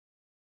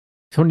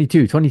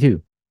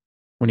 22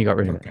 when he got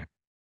rid of it. Okay.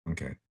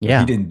 Okay.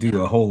 Yeah. He didn't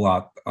do a whole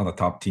lot on the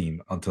top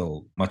team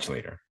until much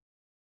later.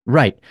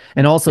 Right.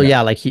 And also,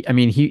 Yeah. like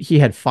he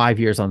had 5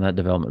 years on that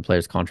development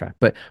player's contract.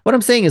 But what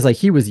I'm saying is, like,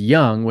 he was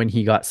young when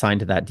he got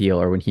signed to that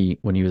deal, or when he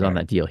was on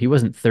Right. that deal. He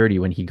wasn't 30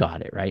 when he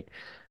got it, right?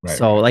 Right.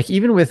 So right. like,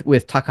 even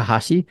with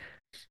Takahashi,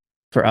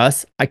 for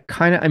us, I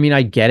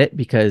get it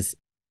because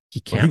he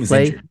Well, he can't was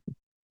play. injured.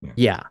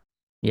 Yeah.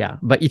 Yeah.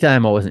 But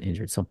Itayama wasn't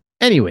injured. So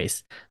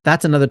anyways,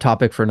 that's another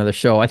topic for another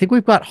show. I think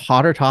we've got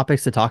hotter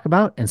topics to talk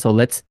about. And so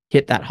let's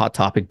hit that hot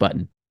topic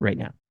button right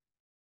now.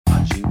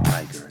 Hanshin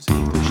Tigers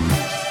English News.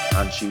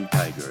 Hanshin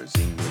Tigers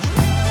English News.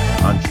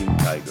 Hanshin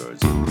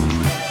Tigers English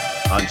News.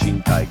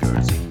 Hanshin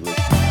Tigers English News.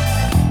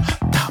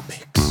 Hot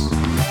topics.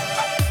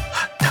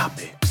 Hot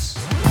topics.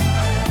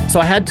 So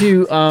I had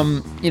to,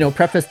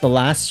 preface the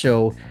last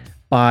show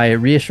by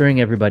reassuring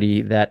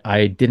everybody that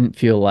I didn't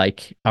feel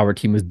like our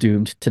team was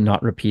doomed to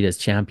not repeat as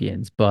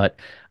champions, but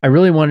I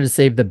really wanted to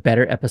save the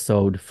better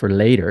episode for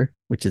later,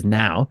 which is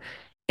now.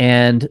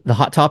 And the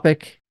hot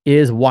topic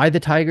is why the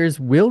Tigers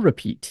will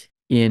repeat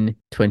in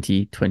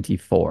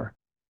 2024.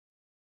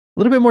 A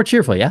little bit more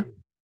cheerful, yeah?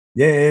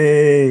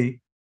 Yay.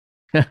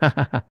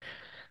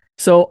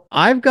 So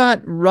I've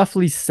got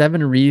roughly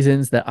 7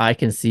 reasons that I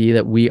can see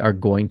that we are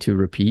going to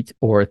repeat,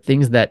 or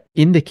things that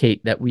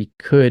indicate that we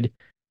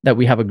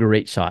have a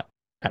great shot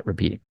at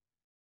repeating.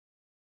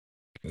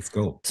 Let's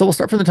go. So we'll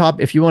start from the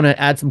top. If you want to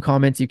add some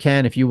comments, you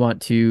can. If you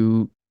want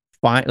to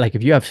find, like,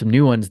 if you have some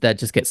new ones that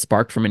just get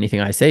sparked from anything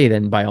I say,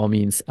 then by all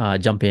means,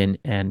 jump in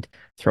and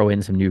throw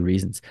in some new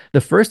reasons.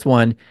 The first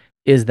one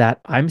is that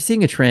I'm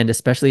seeing a trend,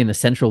 especially in the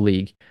Central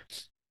League.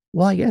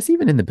 Well, I guess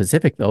even in the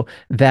Pacific, though,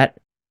 that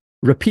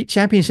repeat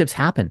championships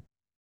happen,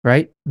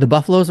 right? The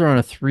Buffaloes are on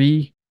a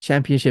 3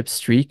 championship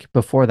streak.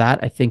 Before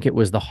that, I think it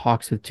was the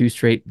Hawks with 2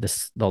 straight,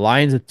 the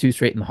Lions with 2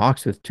 straight, and the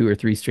Hawks with 2 or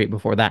 3 straight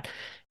before that.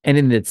 And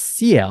in the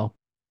CL,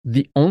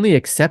 the only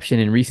exception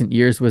in recent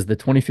years was the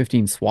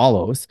 2015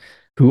 Swallows,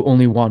 who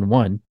only won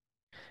 1.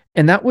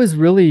 And that was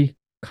really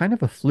kind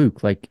of a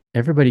fluke. Like,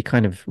 everybody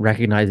kind of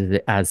recognizes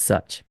it as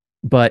such.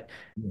 But,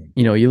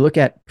 you look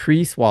at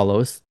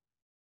pre-Swallows,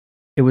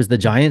 it was the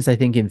Giants, I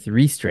think, in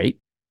 3 straight.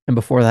 And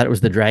before that, it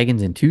was the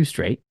Dragons in 2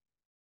 straight.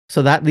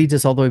 So that leads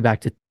us all the way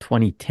back to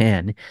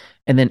 2010.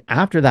 And then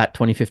after that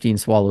 2015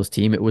 Swallows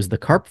team, it was the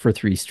Carp for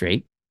 3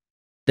 straight,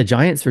 the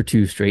Giants for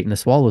 2 straight, and the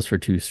Swallows for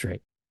 2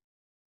 straight.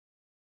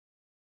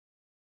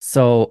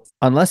 So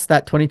unless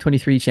that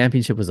 2023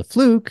 championship was a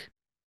fluke,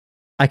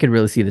 I could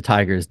really see the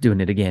Tigers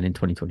doing it again in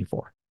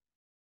 2024.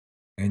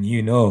 And you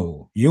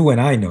and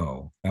I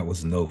know that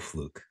was no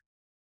fluke.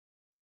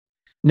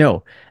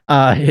 No,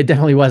 it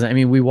definitely wasn't. I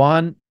mean, we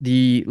won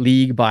the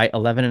league by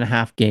 11 and a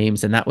half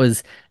games, and that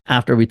was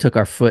after we took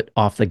our foot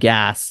off the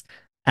gas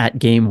at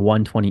game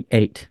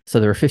 128. So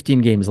there were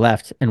 15 games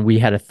left, and we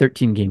had a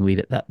 13-game lead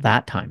at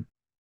that time.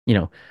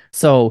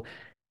 So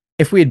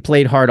if we had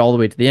played hard all the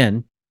way to the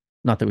end,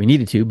 not that we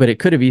needed to, but it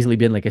could have easily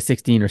been like a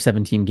 16 or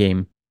 17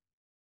 game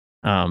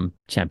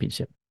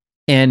championship.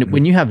 And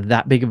when you have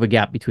that big of a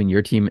gap between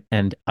your team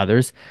and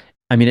others,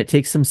 I mean, it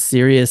takes some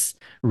serious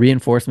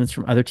reinforcements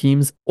from other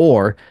teams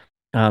or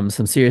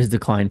some serious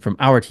decline from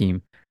our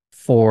team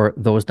for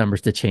those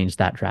numbers to change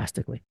that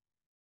drastically.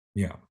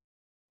 Yeah.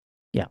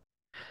 Yeah.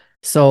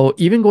 So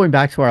even going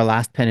back to our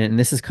last pennant, and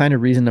this is kind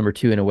of reason number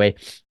 2 in a way,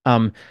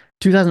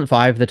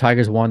 2005, the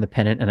Tigers won the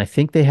pennant, and I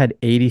think they had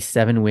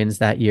 87 wins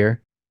that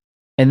year.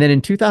 And then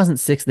in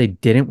 2006, they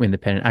didn't win the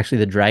pennant. Actually,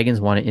 the Dragons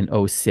won it in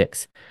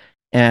 2006.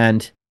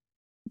 And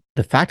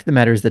the fact of the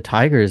matter is the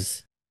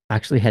Tigers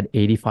actually had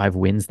 85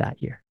 wins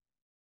that year.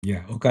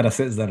 Yeah, Okada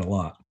says that a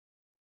lot.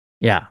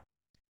 Yeah.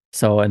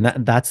 So, and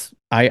that's,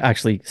 I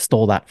actually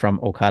stole that from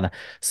Okada.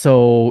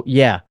 So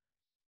yeah,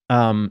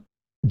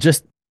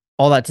 just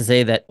all that to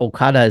say that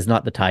Okada is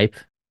not the type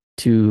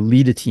to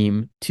lead a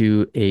team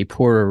to a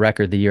poorer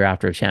record the year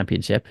after a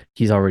championship.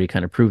 He's already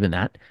kind of proven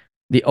that.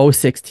 The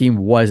 2006 team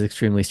was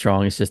extremely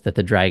strong. It's just that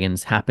the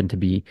Dragons happened to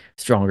be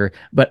stronger.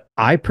 But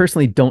I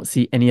personally don't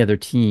see any other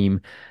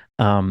team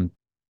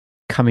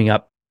coming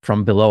up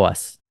from below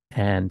us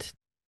and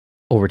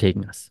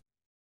overtaking us.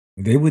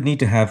 They would need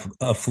to have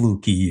a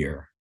fluky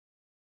year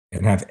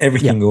and have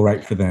everything go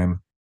right for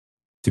them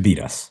to beat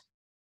us.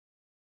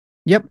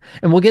 Yep.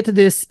 And we'll get to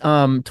this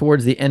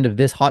towards the end of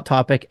this hot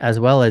topic, as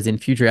well as in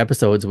future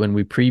episodes when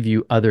we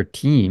preview other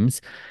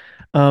teams.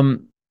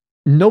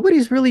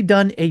 Nobody's really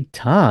done a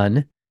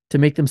ton to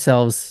make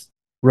themselves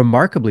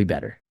remarkably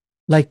better.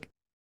 Like,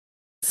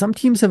 some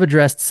teams have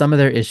addressed some of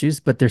their issues,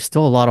 but there's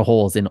still a lot of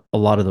holes in a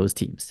lot of those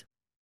teams.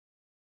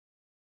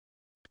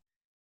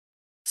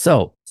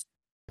 So,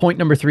 point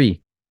number 3,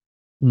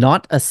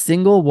 not a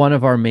single one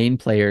of our main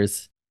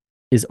players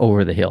is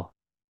over the hill.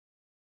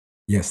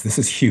 Yes, this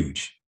is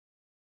huge.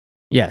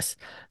 Yes.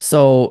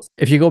 So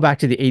if you go back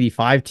to the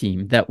 85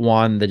 team that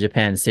won the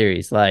Japan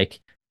series, like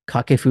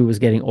Kakefu was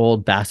getting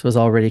old, Bass was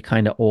already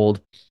kind of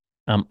old.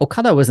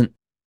 Okada wasn't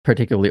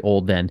particularly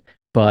old then,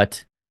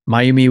 but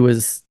Mayumi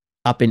was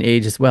up in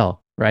age as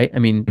well, right? I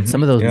mean,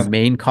 some of those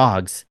main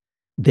cogs,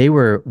 they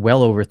were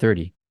well over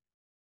 30,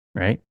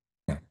 right?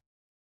 Yeah.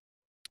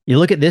 You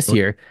look at this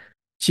year,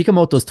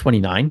 Shikamoto's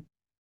 29,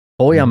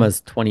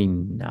 Oyama's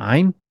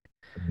 29,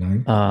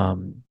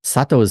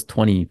 Sato is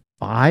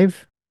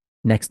 25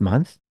 next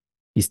month.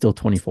 He's still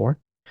 24.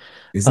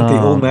 Isn't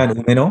the old man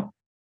Umeno?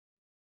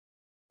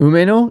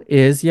 Umeno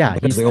is,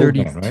 he's the old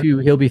 32. man, right?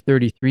 He'll be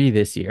 33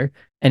 this year.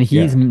 And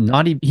he's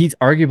he's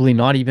arguably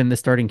not even the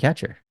starting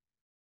catcher,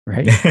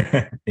 right?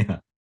 Yeah.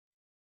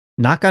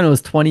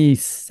 Nakano's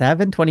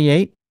 27,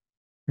 28,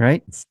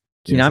 right?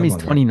 Kinami's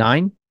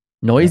 29.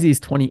 Noisy's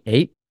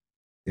 28.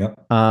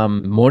 Yep.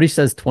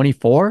 Morisha's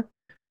 24.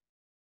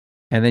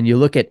 And then you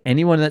look at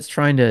anyone that's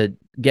trying to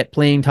get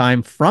playing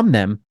time from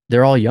them,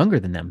 they're all younger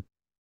than them.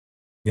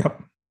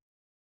 Yep.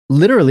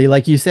 Literally,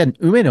 like you said,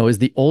 Umeno is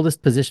the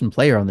oldest position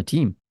player on the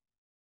team.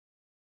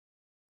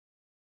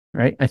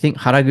 Right? I think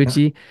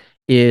Haraguchi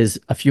is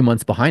a few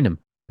months behind him,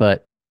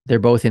 but they're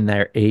both in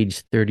their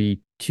age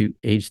 32,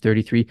 age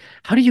 33.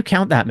 How do you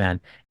count that, man?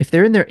 If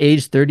they're in their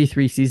age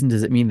 33 season,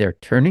 does it mean they're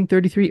turning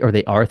 33 or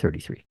they are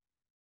 33?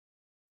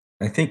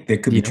 I think they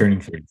could be turning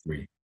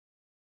 33.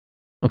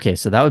 Okay,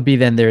 so that would be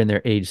then they're in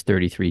their age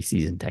 33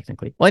 season,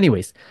 technically. Well,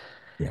 anyways.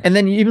 Yeah. And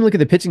then you even look at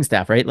the pitching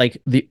staff, right?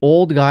 Like the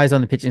old guys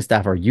on the pitching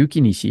staff are Yuki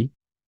Nishi,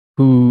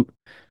 who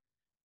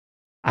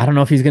I don't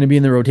know if he's going to be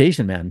in the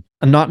rotation, man.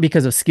 And not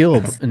because of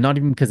skill, and not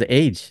even because of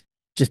age,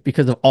 just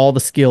because of all the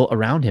skill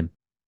around him.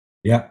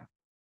 Yeah.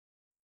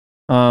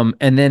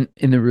 And then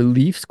in the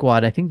relief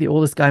squad, I think the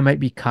oldest guy might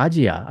be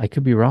Kajiya. I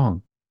could be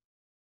wrong.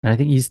 And I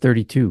think he's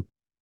 32.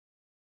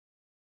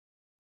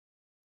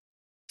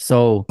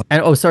 So,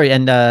 and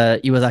and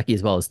Iwazaki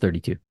as well is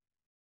 32.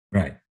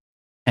 Right.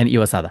 And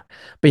Iwasada.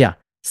 But yeah,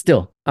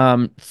 still,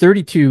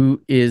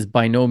 32 is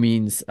by no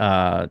means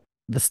the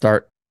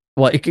start.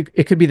 Well,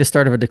 it could be the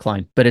start of a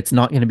decline, but it's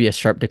not going to be a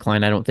sharp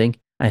decline, I don't think.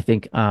 I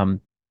think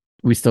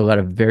we still got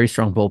a very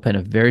strong bullpen,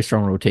 a very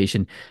strong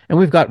rotation, and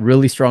we've got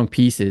really strong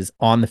pieces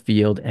on the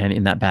field and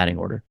in that batting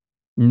order.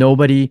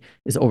 Nobody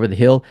is over the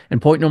hill.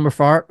 And point number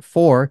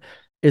 4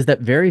 is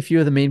that very few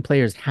of the main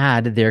players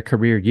had their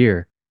career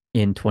year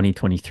in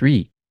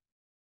 2023.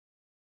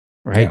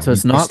 Right? So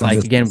it's not like,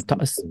 again,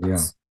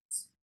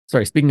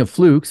 sorry, speaking of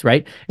flukes,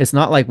 right? It's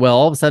not like, well,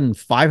 all of a sudden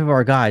 5 of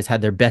our guys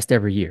had their best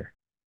ever year.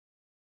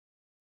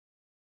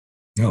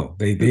 No,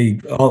 they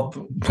all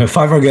 5 of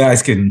our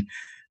guys can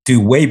do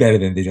way better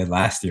than they did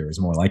last year. Is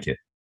more like it.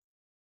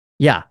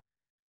 Yeah.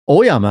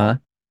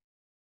 Oyama,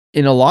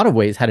 in a lot of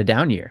ways, had a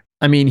down year.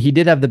 I mean, he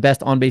did have the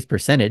best on-base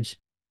percentage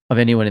of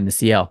anyone in the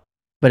CL,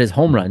 but his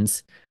home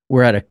runs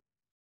were at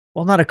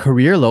not a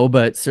career low,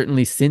 but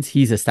certainly since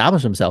he's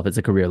established himself, it's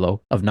a career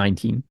low of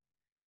 19,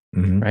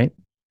 right?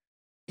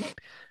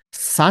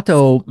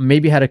 Sato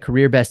maybe had a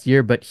career best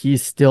year, but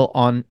he's still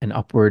on an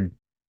upward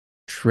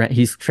trend.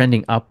 He's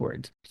trending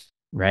upward,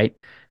 right?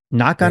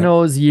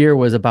 Nakano's year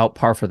was about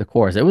par for the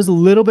course. It was a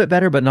little bit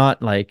better, but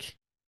not like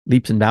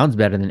leaps and bounds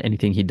better than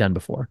anything he'd done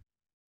before.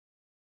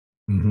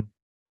 Same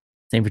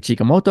for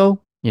Chikamoto,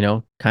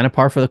 kind of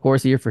par for the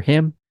course year for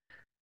him.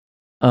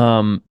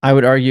 I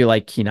would argue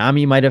like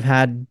Kinami might have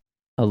had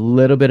a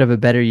little bit of a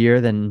better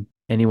year than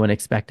anyone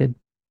expected.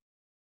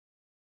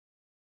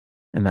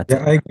 And that's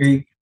I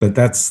agree, but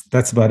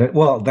that's about it.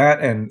 Well,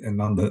 that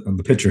and on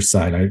the pitcher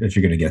side, if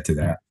you're going to get to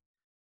that,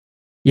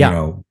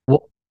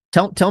 well,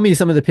 tell me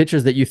some of the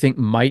pitchers that you think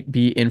might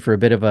be in for a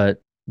bit of a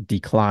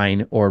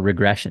decline or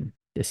regression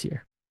this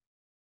year.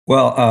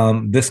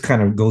 Well, this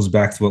kind of goes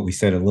back to what we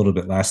said a little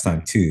bit last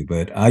time too,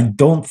 but I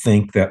don't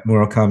think that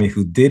Murakami,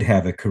 who did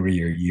have a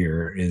career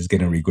year, is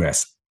going to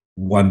regress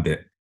one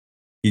bit.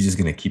 He's just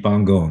going to keep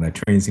on going. That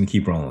train's going to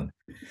keep rolling.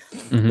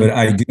 But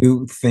I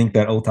do think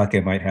that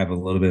Otake might have a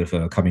little bit of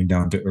a coming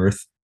down to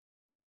earth.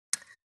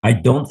 I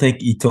don't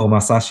think Ito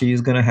Masashi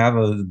is going to have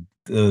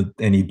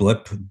any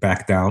blip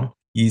back down.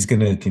 He's going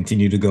to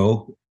continue to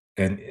go.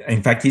 And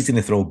in fact, he's going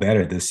to throw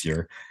better this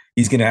year.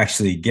 He's going to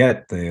actually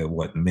get the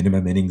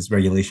minimum innings,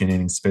 regulation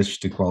innings pitch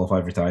to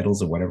qualify for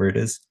titles or whatever it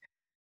is.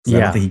 I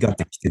don't think he got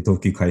the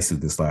Kitoku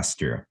Kaisu this last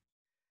year.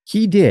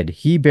 He did.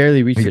 He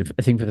barely reached it,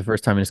 I think, for the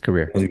first time in his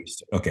career.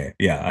 Okay.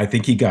 Yeah. I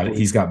think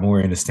he's got more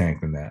in his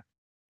tank than that.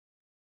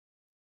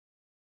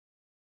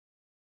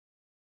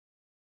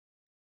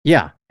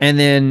 Yeah. And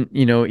then,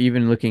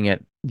 even looking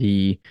at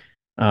the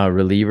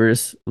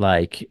relievers,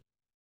 like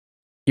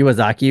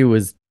Iwazaki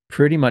was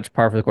pretty much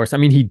par for the course. I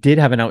mean, he did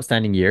have an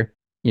outstanding year.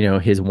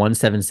 His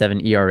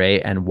 1.77 ERA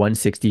and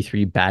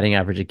 163 batting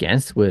average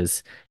against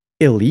was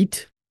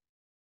elite.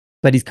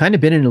 But he's kind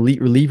of been an elite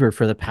reliever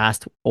for the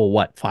past,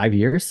 5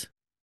 years?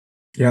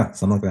 Yeah,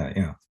 something like that.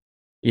 Yeah.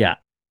 Yeah.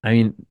 I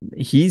mean,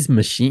 he's a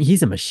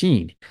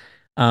machine.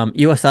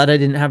 Iwasada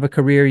didn't have a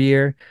career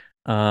year.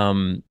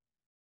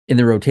 In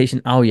the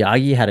rotation,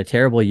 Aoyagi had a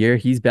terrible year.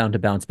 He's bound to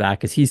bounce back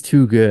because he's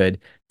too good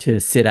to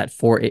sit at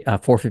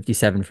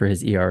 4.57 for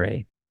his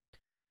ERA.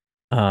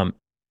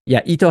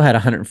 Ito had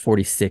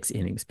 146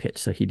 innings pitched,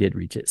 so he did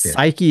reach it. Yeah.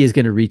 Saiki is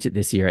going to reach it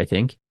this year, I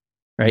think.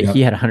 Right? Yep.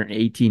 He had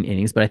 118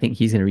 innings, but I think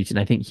he's going to reach it. And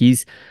I think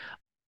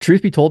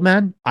truth be told,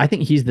 man, I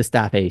think he's the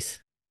staff ace.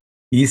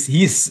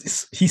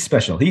 He's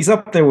special. He's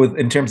up there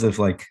in terms of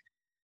like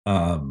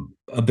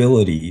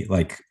ability.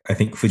 Like I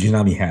think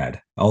Fujinami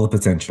had all the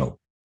potential.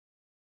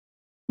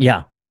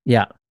 Yeah,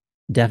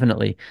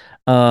 definitely.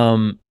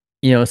 So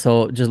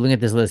just looking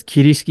at this list,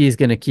 Kirishiki is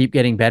going to keep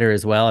getting better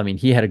as well. I mean,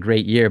 he had a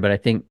great year, but I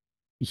think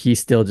he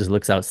still just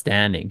looks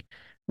outstanding,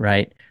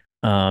 right?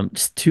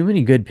 Just too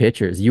many good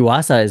pitchers.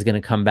 Yuasa is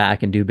going to come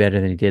back and do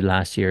better than he did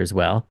last year as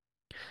well.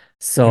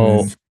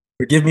 So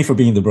forgive me for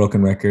being the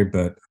broken record,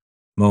 but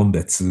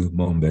Monbetsu.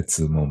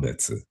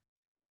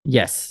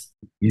 Yes.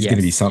 He's going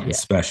to be something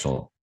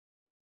special.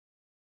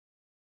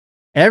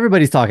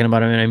 Everybody's talking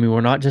about him. And I mean,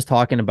 we're not just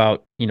talking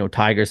about,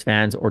 Tigers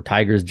fans or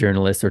Tigers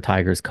journalists or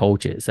Tigers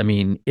coaches. I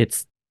mean,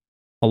 it's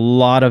a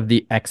lot of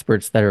the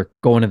experts that are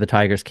going to the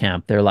Tigers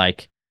camp. They're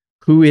like,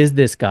 who is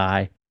this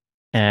guy?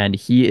 And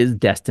he is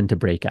destined to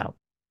break out.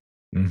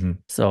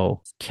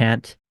 So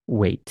can't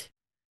wait.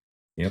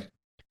 Yep.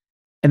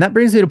 And that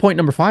brings me to point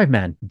number 5,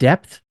 man.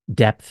 Depth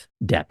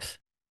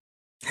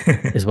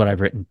is what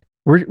I've written.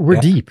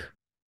 We're deep.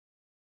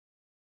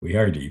 We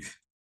are deep.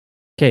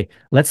 Okay,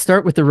 let's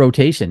start with the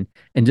rotation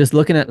and just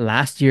looking at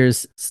last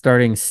year's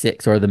starting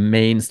 6 or the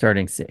main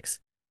starting 6,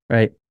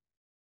 right?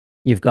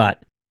 You've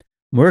got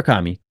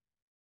Murakami,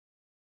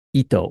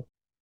 Ito,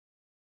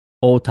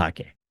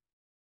 Otake,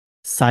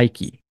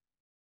 Saiki,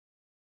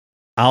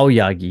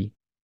 Aoyagi,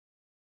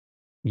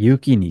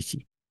 Yuki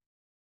Nishi.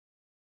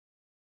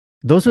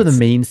 Those were the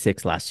main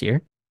 6 last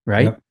year,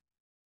 right? Yep.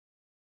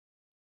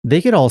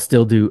 They could all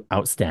still do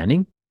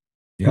outstanding.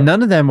 Yep.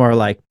 None of them are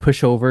like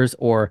pushovers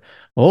or,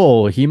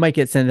 he might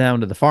get sent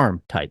down to the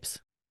farm types.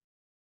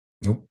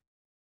 Nope.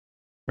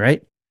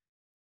 Right?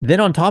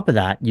 Then on top of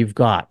that, you've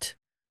got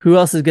who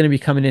else is going to be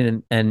coming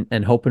in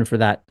and hoping for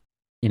that,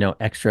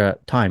 extra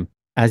time.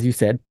 As you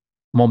said,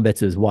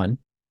 Monbetsu is one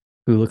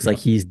who looks like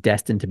he's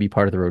destined to be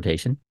part of the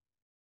rotation.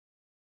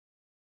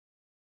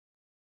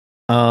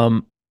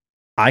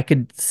 I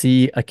could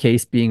see a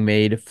case being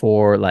made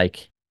for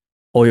like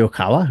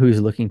Oyokawa, who's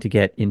looking to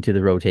get into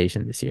the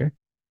rotation this year.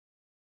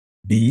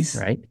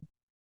 Right?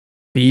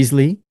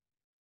 Beasley.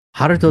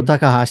 Haruto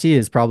Takahashi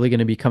is probably going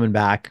to be coming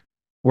back.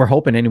 We're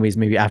hoping anyways,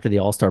 maybe after the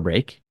All-Star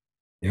break.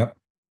 Yep.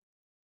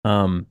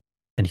 And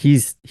and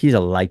he's a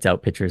lights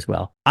out pitcher as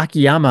well.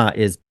 Akiyama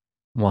is,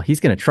 well, he's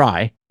going to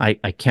try. I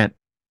can't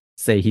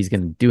say he's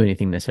going to do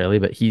anything necessarily,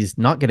 but he's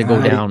not going to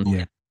go down.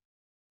 Yeah.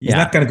 He's Yeah.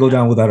 not going to go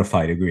down without a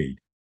fight. Agreed.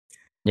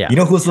 Yeah. You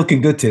know who's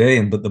looking good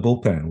today? But the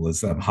bullpen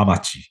was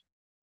Hamachi.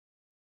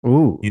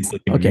 Ooh. He's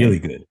looking Okay. really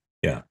good.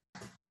 Yeah.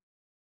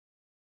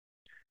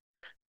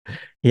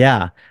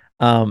 Yeah.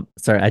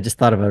 Sorry, I just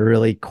thought of a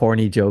really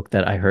corny joke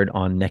that I heard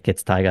on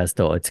Neketsu Taigas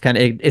though. It's kind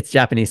of it's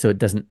Japanese, so it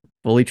doesn't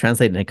fully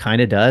translate, and it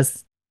kind of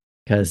does.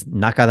 Because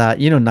Nakada,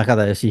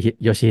 Nakada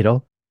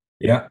Yoshihiro,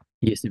 Yeah.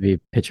 he used to be a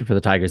pitcher for the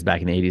Tigers back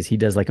in the 80s. He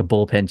does like a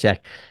bullpen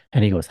check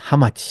and he goes, how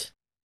much?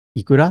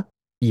 Ikura?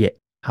 Yeah,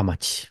 how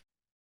much?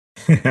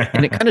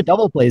 And it kind of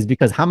double plays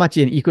because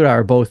hamachi and ikura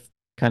are both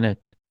kind of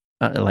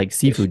like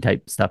seafood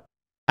type stuff,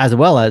 as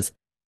well as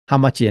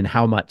hamachi and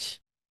how much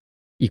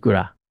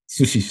ikura.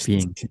 Sushi.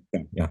 Being-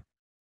 Yeah.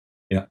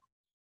 Yeah.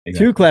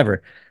 Too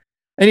clever.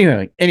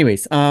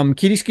 Anyways,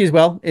 Kirishiki as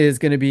well is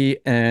going to be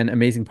an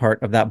amazing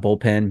part of that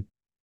bullpen.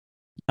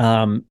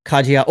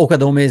 Kajiya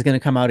Okadome is going to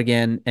come out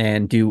again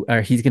and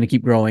he's going to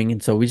keep growing.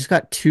 And so we just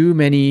got too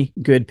many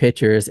good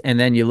pitchers. And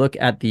then you look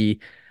at the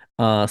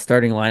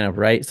starting lineup,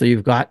 right? So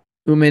you've got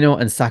Umeno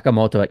and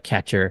Sakamoto at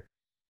catcher.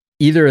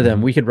 Either of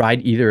them, we could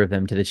ride either of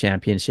them to the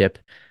championship.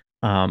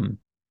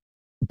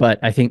 But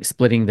I think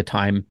splitting the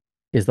time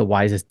is the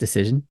wisest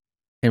decision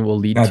and will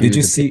lead to did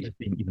you the see- pitchers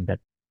being even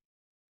better.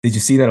 Did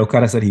you see that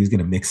Okada said he was going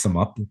to mix them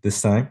up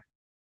this time?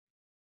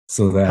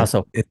 So that How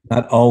so? it's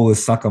not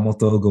always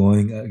Sakamoto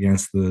going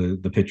against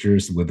the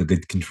pitchers with a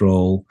good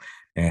control,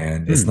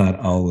 and it's not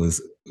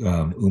always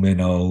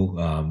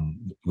Umeno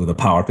with the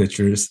power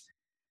pitchers,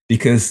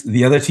 because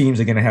the other teams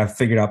are going to have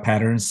figured out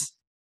patterns.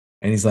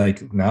 And he's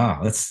like,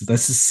 nah, let's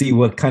just see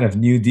what kind of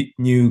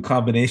new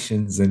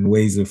combinations and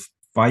ways of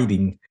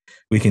fighting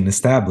we can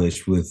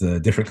establish with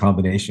different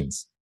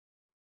combinations.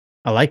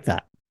 I like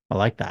that.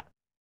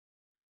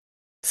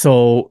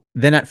 So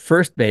then at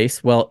first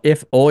base, well,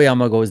 if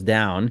Oyama goes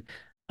down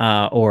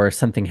or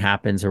something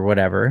happens or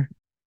whatever,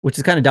 which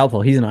is kind of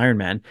doubtful, he's an Iron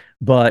Man,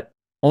 but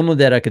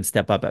Onodera could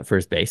step up at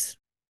first base.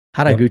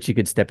 Haraguchi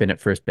could step in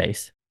at first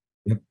base.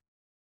 Yep.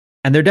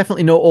 And they're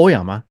definitely no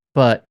Oyama,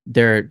 but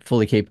they're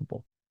fully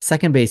capable.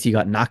 Second base, you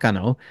got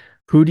Nakano.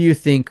 Who do you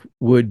think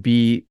would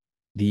be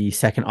the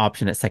second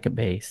option at second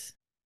base?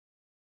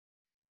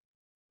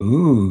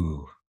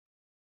 Ooh.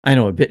 I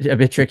know, a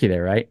bit tricky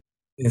there, right?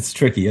 It's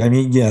tricky. I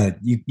mean, yeah,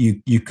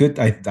 you could.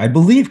 I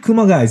believe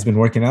Kumagai has been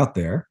working out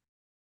there.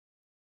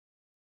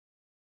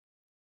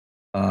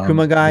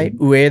 Kumagai,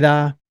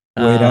 Ueda,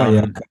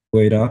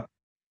 Ueda.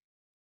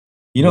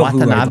 You know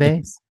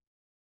Watanabe.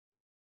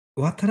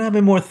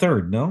 Watanabe more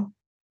third, no?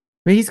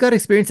 But he's got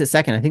experience at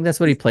second. I think that's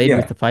what he played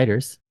with the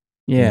Fighters.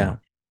 Yeah.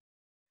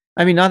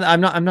 I mean,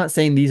 I'm not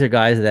saying these are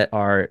guys that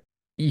are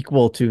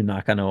equal to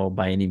Nakano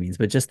by any means,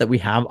 but just that we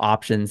have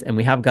options and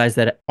we have guys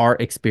that are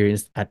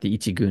experienced at the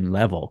Ichigun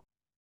level.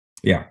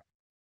 Yeah.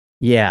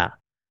 Yeah.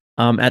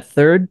 At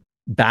third,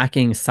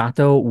 backing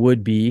Sato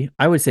would be,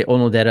 I would say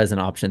Onodera is an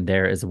option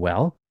there as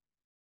well.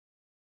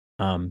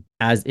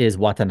 As is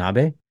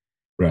Watanabe.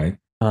 Right.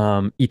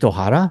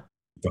 Itohara.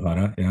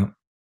 Yeah.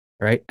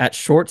 Right. At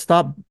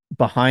shortstop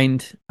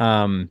behind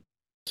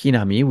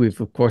Kinami,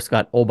 we've of course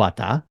got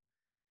Obata.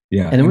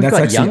 Yeah. And then we've that's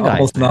got actually young guys.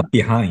 Almost not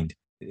behind.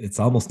 It's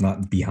almost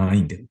not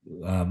behind.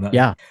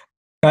 Yeah.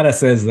 Kind of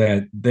says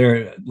that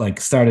they're like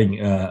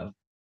starting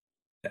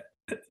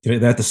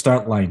they're at the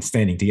start line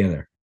standing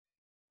together.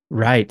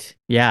 Right.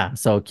 Yeah.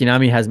 So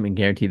Kinami hasn't been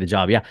guaranteed the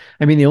job. Yeah.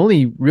 I mean, the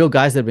only real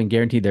guys that have been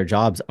guaranteed their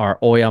jobs are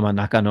Oyama,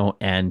 Nakano,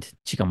 and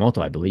Chikamoto,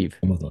 I believe.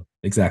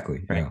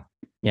 Exactly. Right. Yeah.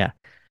 Yeah.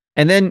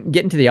 And then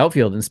getting to the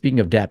outfield, and speaking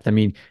of depth, I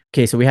mean,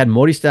 okay, so we had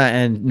Morishita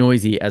and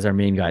Noisy as our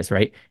main guys,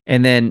 right?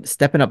 And then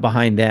stepping up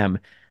behind them,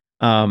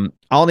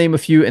 I'll name a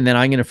few and then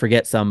I'm going to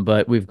forget some,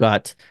 but we've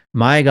got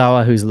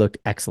Maegawa, who's looked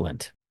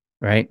excellent,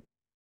 right?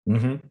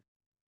 Mm-hmm.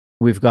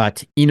 We've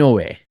got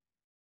Inoue.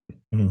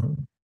 Mm-hmm.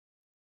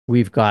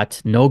 We've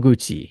got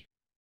Noguchi.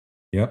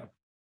 Yep.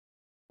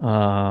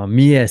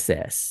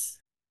 Mieses.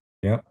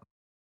 Yep.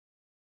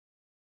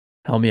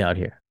 Help me out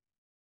here.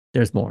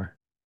 There's more.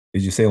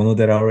 Did you say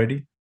Onodera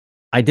already?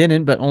 I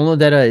didn't, but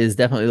Onodera is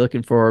definitely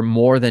looking for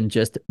more than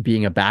just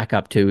being a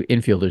backup to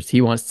infielders.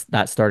 He wants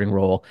that starting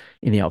role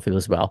in the outfield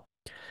as well.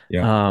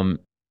 Yeah.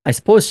 I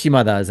suppose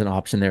Shimada is an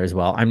option there as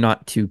well. I'm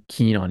not too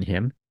keen on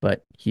him,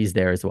 but he's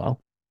there as well.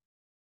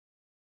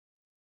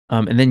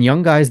 And then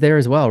young guys there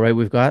as well, right?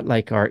 We've got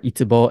like our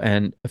Itsubo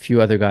and a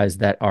few other guys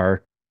that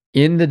are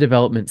in the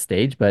development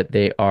stage, but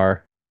they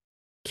are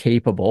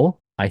capable,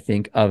 I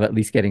think, of at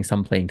least getting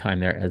some playing time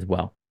there as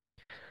well.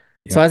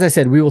 Yeah. So as I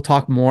said, we will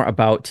talk more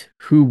about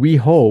who we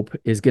hope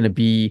is going to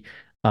be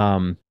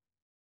on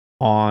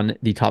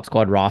the Top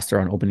Squad roster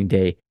on opening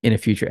day in a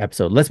future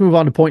episode. Let's move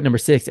on to point number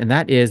 6. And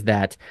that is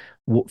that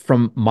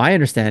from my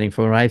understanding,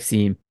 from what I've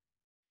seen,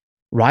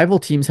 rival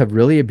teams have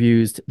really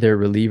abused their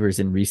relievers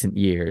in recent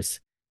years.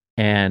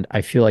 And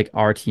I feel like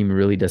our team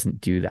really doesn't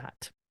do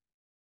that.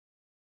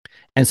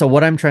 And so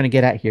what I'm trying to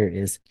get at here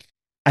is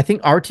I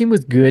think our team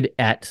was good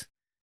at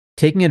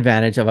taking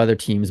advantage of other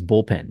teams'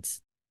 bullpens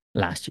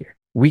last year.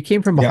 We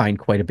came from Yeah. behind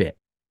quite a bit.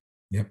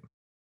 Yep.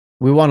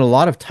 We won a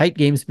lot of tight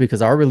games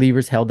because our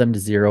relievers held them to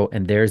 0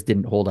 and theirs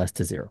didn't hold us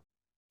to 0.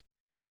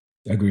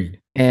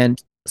 Agreed.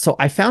 And so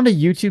I found a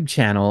YouTube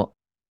channel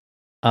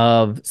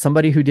of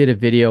somebody who did a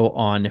video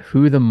on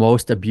who the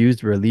most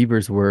abused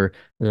relievers were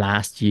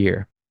last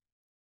year.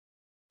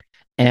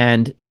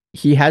 And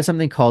he had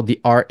something called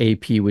the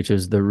RAP, which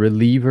is the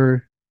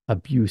reliever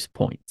abuse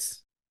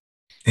points.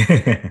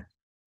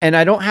 And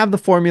I don't have the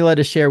formula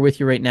to share with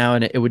you right now,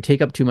 and it would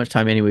take up too much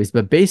time anyways.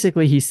 But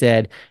basically, he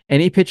said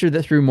any pitcher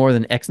that threw more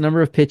than X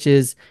number of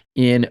pitches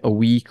in a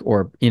week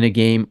or in a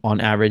game on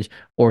average,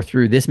 or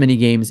threw this many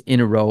games in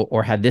a row,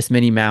 or had this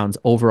many mounds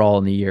overall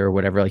in the year or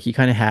whatever, like he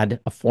kind of had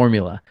a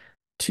formula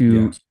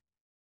to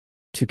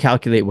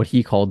calculate what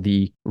he called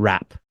the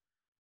RAP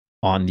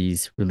on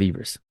these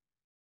relievers.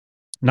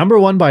 Number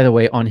 1, by the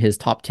way, on his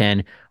top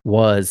 10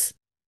 was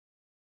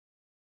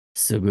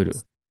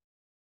Suguru.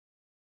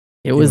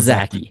 It was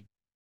Zaki.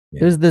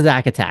 Yeah. It was the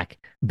Zach attack.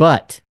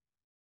 But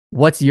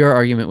what's your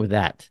argument with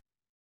that?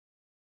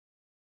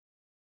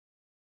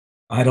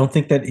 I don't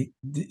think that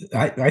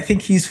I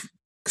think he's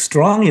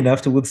strong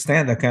enough to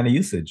withstand that kind of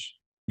usage.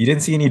 You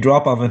didn't see any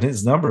drop off in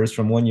his numbers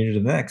from one year to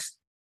the next.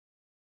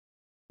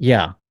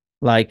 Yeah.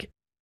 Like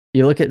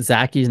you look at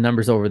Zaki's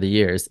numbers over the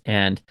years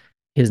and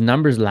his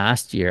numbers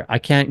last year, I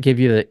can't give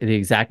you the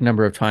exact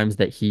number of times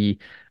that he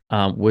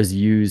was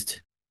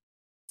used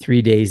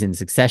 3 days in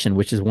succession,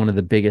 which is one of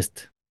the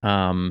biggest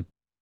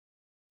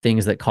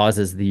things that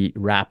causes the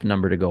RAP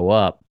number to go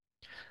up.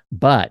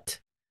 But,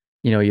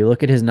 you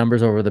look at his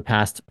numbers over the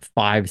past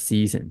 5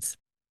 seasons,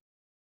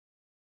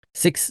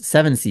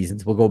 7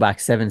 seasons, we'll go back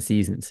 7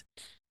 seasons.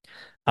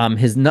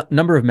 His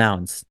number of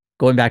mounds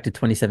going back to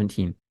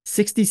 2017,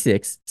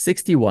 66,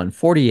 61,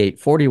 48,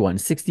 41,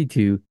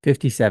 62,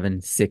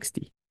 57,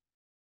 60.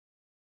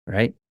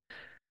 Right?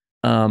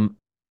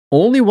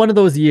 Only one of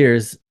those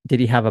years did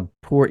he have a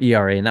poor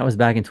ERA, and that was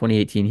back in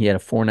 2018. He had a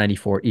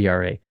 4.94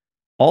 ERA.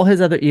 All his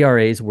other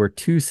ERAs were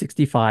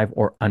 2.65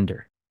 or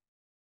under.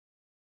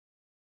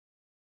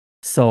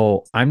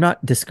 So I'm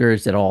not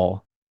discouraged at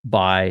all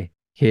by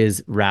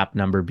his RAP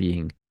number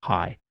being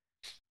high.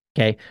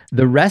 Okay.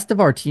 The rest of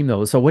our team,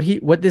 though, so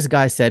what this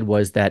guy said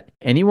was that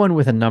anyone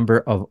with a number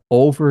of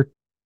over,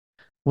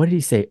 what did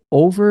he say?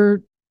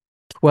 Over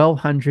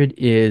 1,200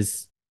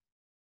 is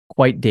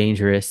quite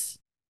dangerous.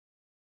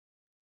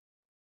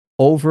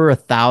 Over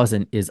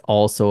 1,000 is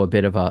also a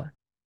bit of a,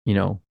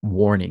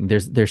 warning.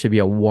 There should be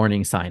a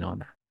warning sign on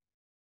that.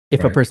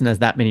 If a person has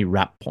that many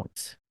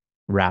points,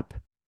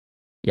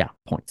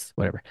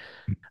 whatever.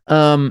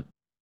 And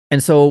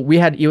so we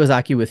had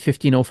Iwasaki with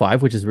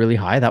 1505, which is really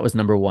high. That was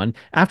number 1.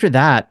 After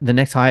that, the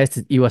next highest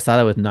is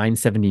Iwasada with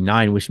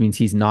 979, which means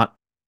he's not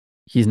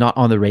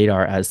on the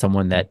radar as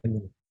someone that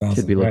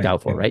should be looked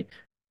out for, right?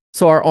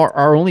 So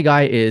our only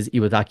guy is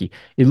Iwasaki.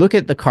 You look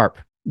at the Carp,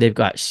 they've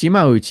got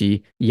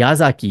Shimauchi,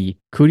 Yazaki,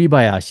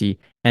 Kuribayashi,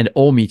 and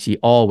Omichi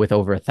all with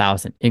over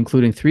 1,000,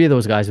 including 3 of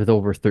those guys with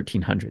over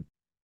 1,300.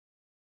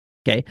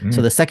 Okay,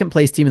 so the second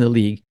place team in the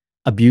league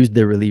abused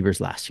their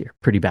relievers last year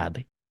pretty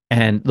badly.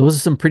 And those are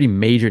some pretty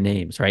major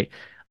names, right?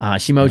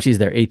 Shimauchi is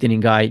their 8th inning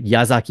guy.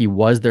 Yazaki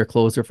was their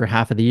closer for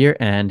half of the year,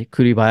 and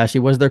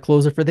Kuribayashi was their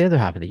closer for the other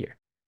half of the year.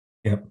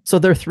 Yep. So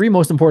their 3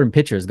 most important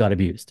pitchers got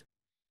abused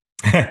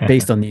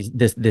based on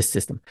this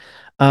system.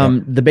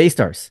 The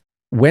Baystars,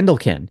 Wendell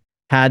Ken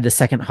had the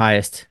second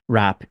highest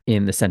RAP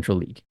in the Central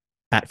League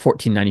at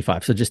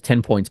 14.95, so just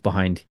 10 points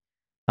behind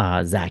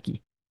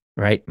Zaki,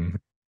 right?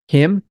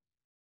 Him,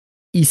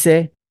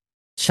 Ise,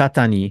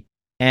 Shatani,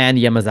 and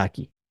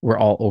Yamazaki were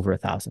all over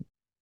 1,000.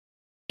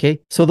 Okay,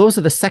 so those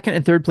are the second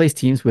and third place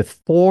teams with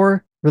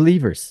 4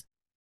 relievers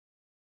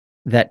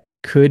that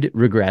could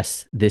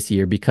regress this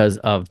year because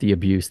of the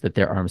abuse that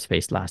their arms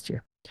faced last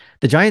year.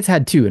 The Giants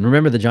had 2, and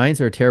remember, the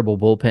Giants are a terrible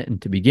bullpen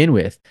to begin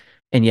with,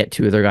 and yet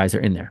 2 of their guys are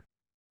in there,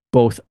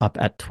 both up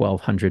at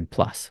 1,200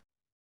 plus.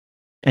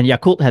 And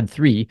Yakult had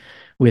 3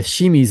 with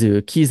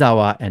Shimizu,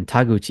 Kizawa, and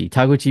Taguchi.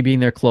 Taguchi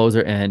being their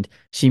closer and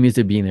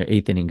Shimizu being their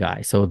 8th inning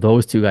guy. So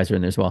those 2 guys are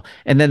in there as well.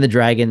 And then the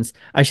Dragons,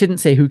 I shouldn't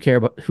say who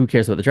cares about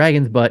the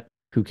Dragons, but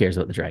who cares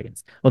about the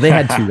Dragons? Well, they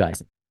had 2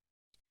 guys.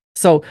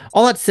 So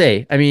all that to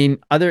say, I mean,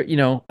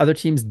 other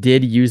teams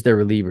did use their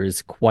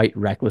relievers quite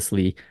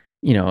recklessly,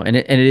 and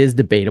it is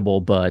debatable,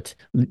 but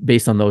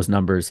based on those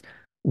numbers,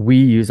 we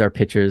use our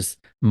pitchers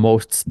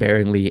most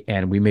sparingly,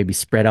 and we maybe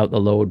spread out the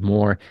load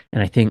more.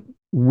 And I think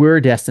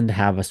we're destined to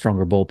have a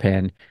stronger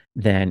bullpen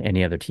than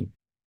any other team.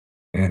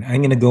 And I'm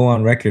going to go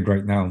on record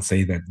right now and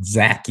say that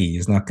Zaki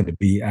is not going to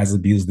be as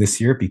abused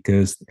this year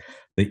because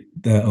the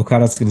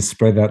Okada's going to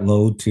spread that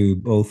load to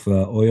both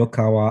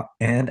Oyokawa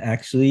and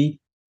actually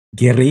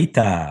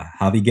Guerrita,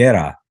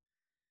 Javiguera.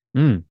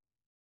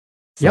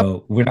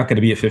 So we're not going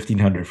to be at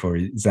 1,500 for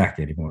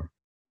Zaki anymore.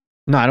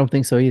 No, I don't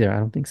think so either. I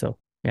don't think so.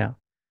 Yeah.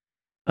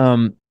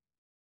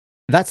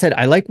 That said,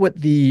 I like what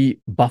the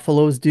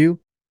Buffaloes do.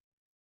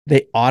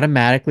 They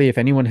automatically, if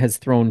anyone has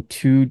thrown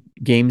 2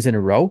 games in a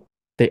row,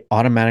 they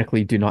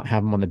automatically do not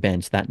have them on the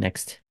bench that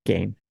next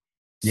game.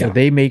 So Yeah.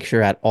 they make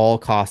sure at all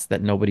costs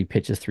that nobody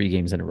pitches 3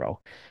 games in a row.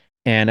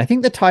 And I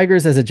think the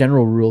Tigers, as a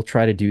general rule,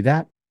 try to do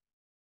that.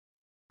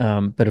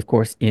 But of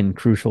course, in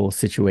crucial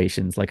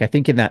situations, like I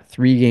think in that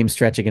 3 game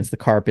stretch against the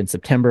Carp in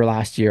September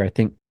last year, I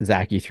think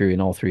Zachy threw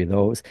in all 3 of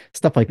those.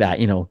 Stuff like that.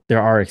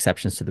 There are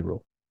exceptions to the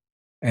rule.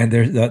 And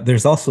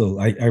there's also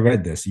I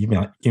read this, you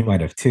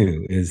might have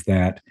too, is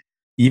that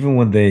even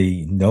when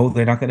they know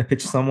they're not going to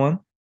pitch someone,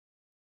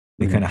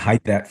 they Mhm. kind of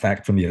hide that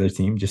fact from the other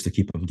team just to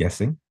keep them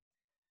guessing.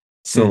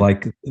 So Mm.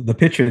 like the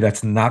pitcher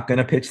that's not going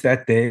to pitch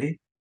that day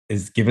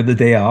is given the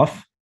day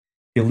off.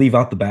 He'll leave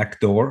out the back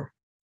door,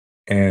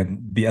 and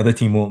the other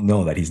team won't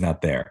know that he's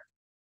not there.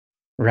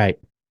 Right.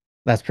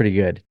 That's pretty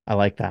good. I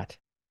like that.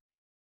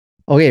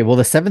 Okay, well,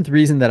 the 7th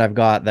reason that I've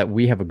got that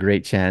we have a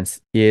great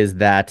chance is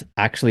that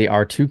actually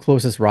our 2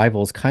 closest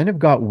rivals kind of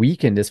got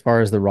weakened as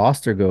far as the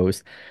roster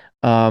goes.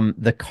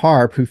 The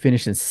Carp, who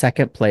finished in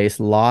 2nd place,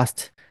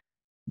 lost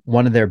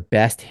one of their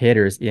best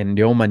hitters in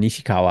Ryoma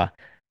Nishikawa.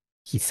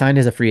 He signed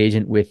as a free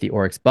agent with the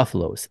Oryx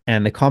Buffaloes,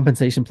 and the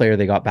compensation player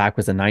they got back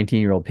was a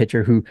 19-year-old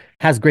pitcher who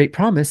has great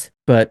promise,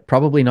 but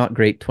probably not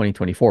great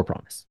 2024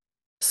 promise.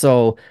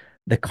 So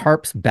the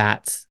Carps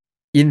bats,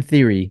 in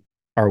theory,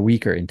 are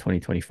weaker in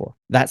 2024.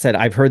 That said,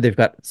 I've heard they've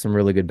got some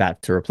really good bats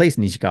to replace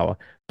Nishikawa,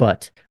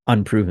 but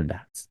unproven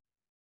bats.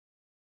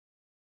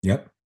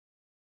 Yep.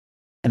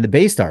 And the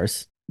Bay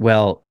Stars,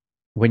 well,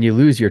 when you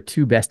lose your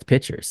 2 best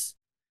pitchers,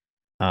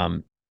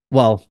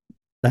 well,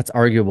 that's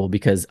arguable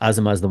because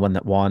Azuma is the one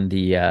that won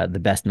the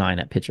best 9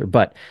 at pitcher,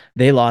 but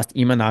they lost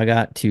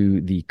Imanaga to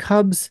the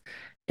Cubs,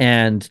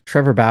 and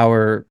Trevor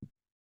Bauer,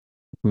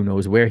 who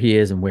knows where he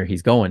is and where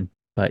he's going,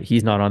 but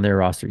he's not on their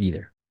roster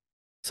either.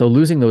 So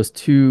losing those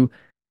 2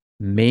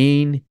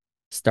 main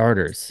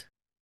starters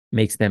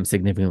makes them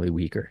significantly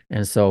weaker.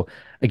 And so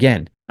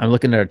again, I'm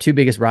looking at our 2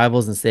 biggest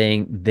rivals and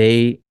saying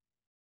they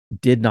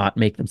did not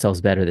make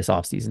themselves better this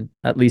offseason,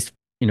 at least,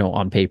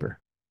 on paper.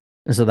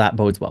 And so that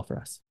bodes well for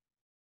us.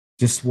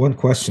 Just one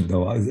question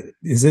though: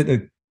 is it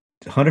a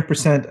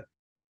 100%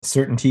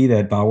 certainty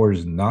that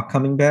Bauer's not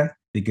coming back?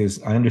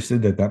 Because I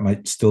understood that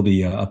might still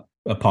be a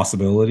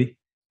possibility,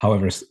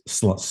 however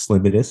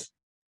slim it is.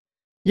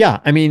 Yeah,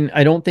 I mean,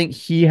 I don't think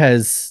he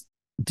has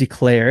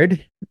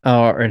declared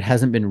or it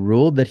hasn't been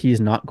ruled that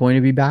he's not going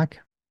to be back.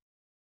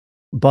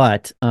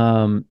 But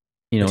But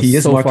he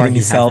is so far marketing he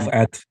himself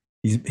hasn't.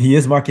 he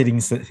is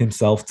marketing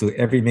himself to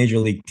every major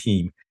league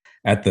team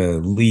at the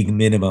league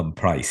minimum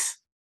price.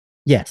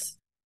 Yes.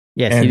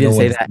 Yes, he And did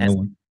say that.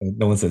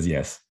 no one says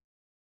yes.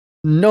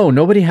 No,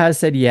 nobody has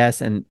said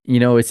yes. And,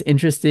 it's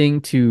interesting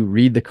to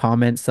read the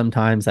comments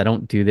sometimes. I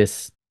don't do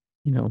this,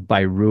 by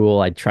rule.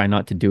 I try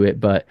not to do it.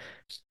 But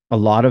a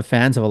lot of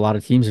fans of a lot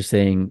of teams are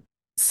saying,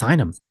 sign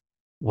him.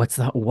 What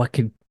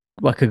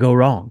could go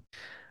wrong?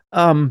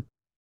 And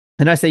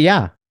I say,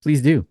 yeah,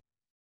 please do.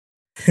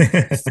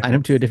 Sign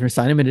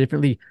him in a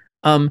different league.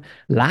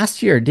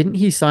 Last year, didn't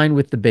he sign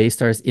with the Bay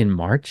Stars in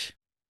March?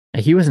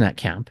 He wasn't at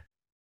camp.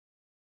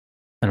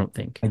 I don't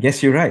think. I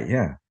guess you're right.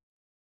 Yeah.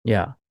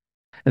 Yeah.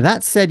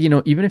 That said,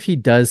 even if he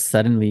does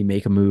suddenly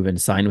make a move and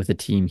sign with a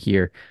team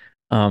here,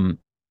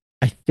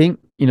 I think,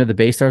 the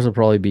Bay Stars will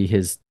probably be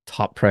his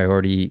top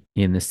priority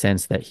in the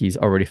sense that he's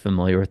already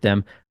familiar with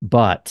them.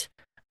 But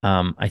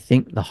I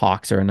think the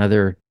Hawks are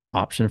another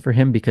option for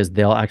him because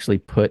they'll actually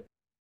put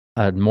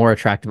a more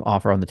attractive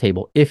offer on the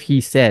table. If he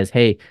says,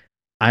 hey,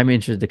 I'm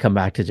interested to come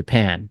back to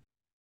Japan,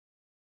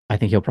 I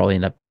think he'll probably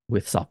end up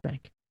with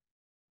SoftBank.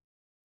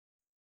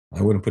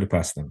 I wouldn't put it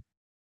past them.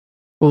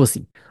 Well, we'll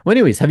see. Well,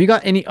 anyways, have you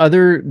got any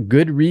other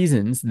good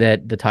reasons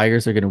that the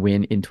Tigers are going to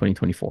win in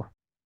 2024?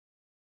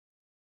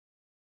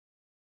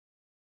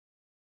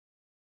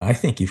 I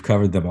think you've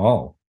covered them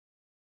all.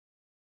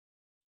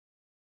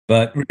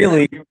 But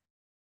really,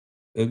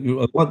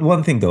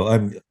 one thing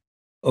though,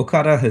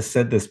 Okada has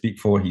said this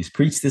before, he's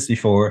preached this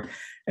before,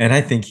 and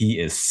I think he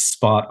is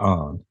spot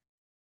on,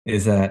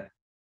 is that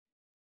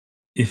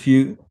if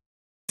you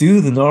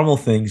do the normal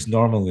things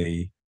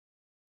normally,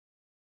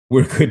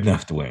 we're good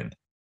enough to win.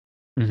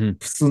 Mm-hmm.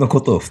 普通のこ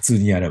とを普通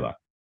にやれば。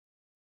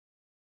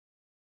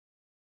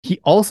He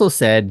also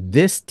said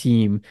this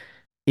team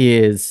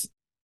is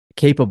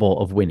capable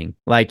of winning.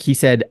 Like he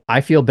said,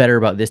 I feel better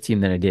about this team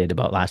than I did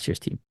about last year's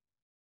team.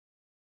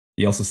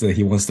 He also said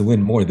he wants to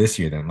win more this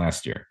year than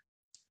last year.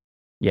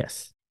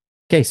 Yes.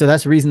 Okay, so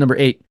that's reason number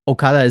 8.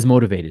 Okada is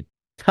motivated.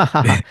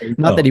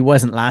 Not that he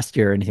wasn't last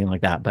year or anything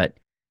like that, but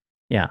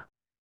yeah,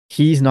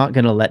 he's not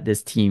going to let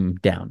this team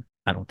down,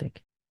 I don't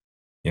think.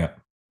 Yeah.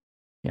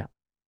 Yeah.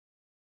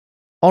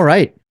 All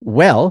right.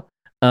 Well,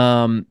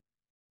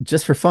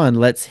 just for fun,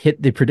 let's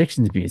hit the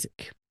predictions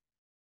music.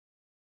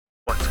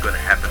 What's gonna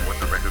happen? What's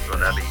the record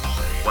gonna be?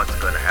 What's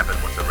gonna happen?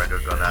 What's the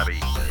record gonna be?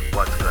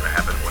 What's gonna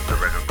happen? What's the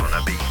record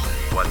gonna be?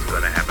 What's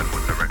gonna happen?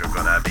 What's the record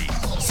gonna be?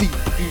 See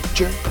the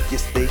future?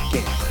 Yes, they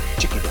can.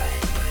 Check it out.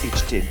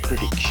 H10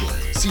 predictions.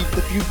 See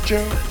the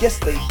future? Yes,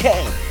 they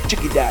can.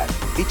 Check it out.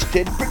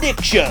 H10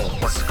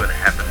 predictions. What's gonna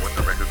happen? What's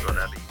the record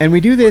gonna be? And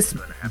we do this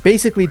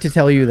basically to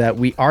tell you that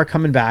we are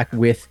coming back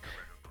with,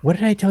 what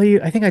did I tell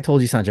you? I think I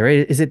told you, Sanjay,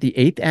 right? Is it the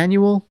 8th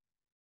annual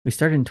We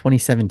started in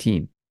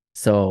 2017.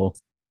 So,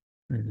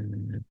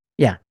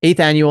 yeah, 8th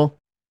annual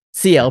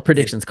CL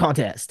predictions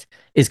contest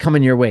is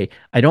coming your way.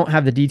 I don't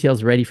have the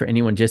details ready for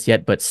anyone just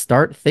yet, but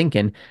start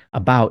thinking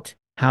about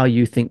how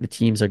you think the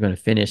teams are going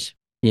to finish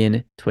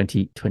in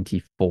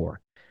 2024.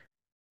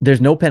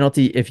 There's no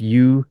penalty if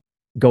you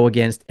go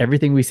against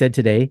everything we said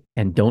today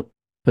and don't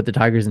put the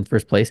Tigers in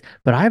first place.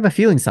 But I have a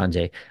feeling,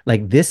 Sanjay,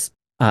 like this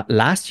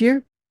last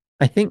year,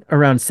 I think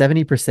around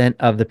 70%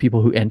 of the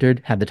people who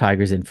entered had the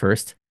Tigers in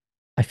first.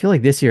 I feel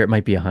like this year it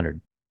might be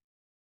 100.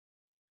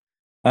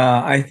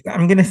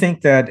 I'm going to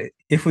think that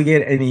if we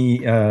get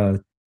any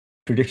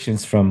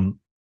predictions from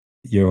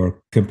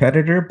your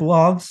competitor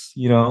blogs,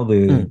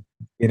 the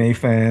NA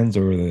fans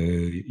or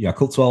the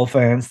Yakult 12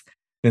 fans,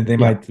 then they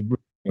might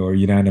or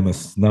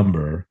unanimous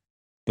number.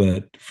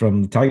 But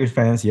from Tigers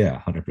fans,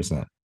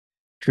 100%.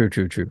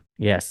 True.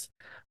 Yes.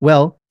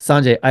 Well,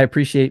 Sanjay, I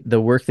appreciate the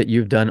work that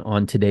you've done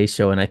on today's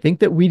show. And I think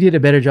that we did a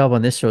better job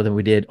on this show than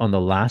we did on the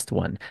last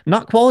one.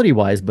 Not quality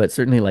wise, but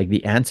certainly like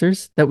the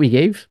answers that we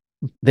gave,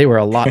 they were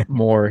a lot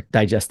more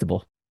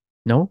digestible.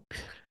 No?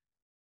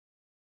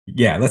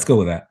 Yeah, let's go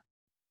with that.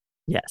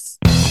 Yes.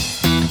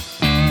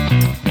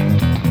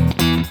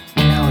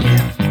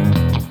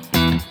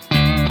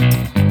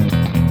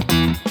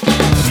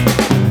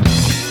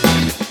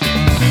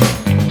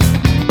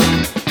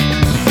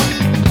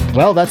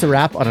 Well, that's a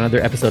wrap on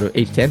another episode of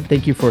H10.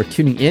 Thank you for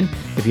tuning in.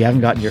 If you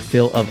haven't gotten your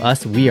fill of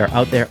us, we are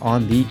out there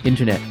on the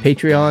internet.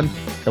 Patreon,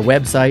 the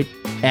website,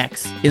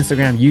 X,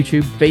 Instagram,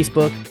 YouTube,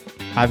 Facebook.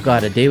 I've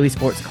got a daily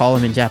sports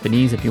column in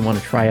Japanese if you want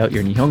to try out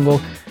your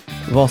Nihongo.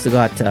 We've also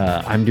got,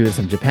 I'm doing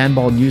some Japan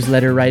Ball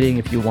newsletter writing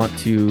if you want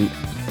to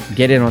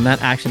get in on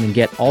that action and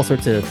get all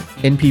sorts of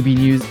NPB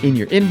news in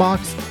your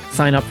inbox.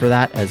 Sign up for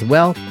that as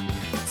well.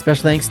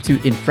 Special thanks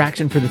to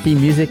Infraction for the theme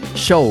music,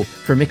 Show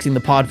for mixing the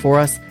pod for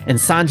us, and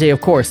Sanjay,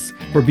 of course,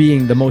 for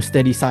being the most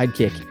steady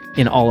sidekick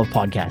in all of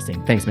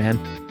podcasting. Thanks, man.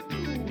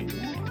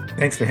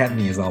 Thanks for having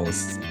me as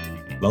always.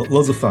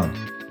 Loads of fun.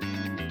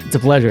 It's a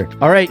pleasure.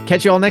 All right,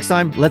 catch you all next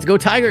time. Let's go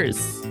Tigers!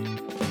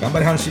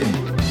 Ganbare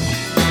Hanshin!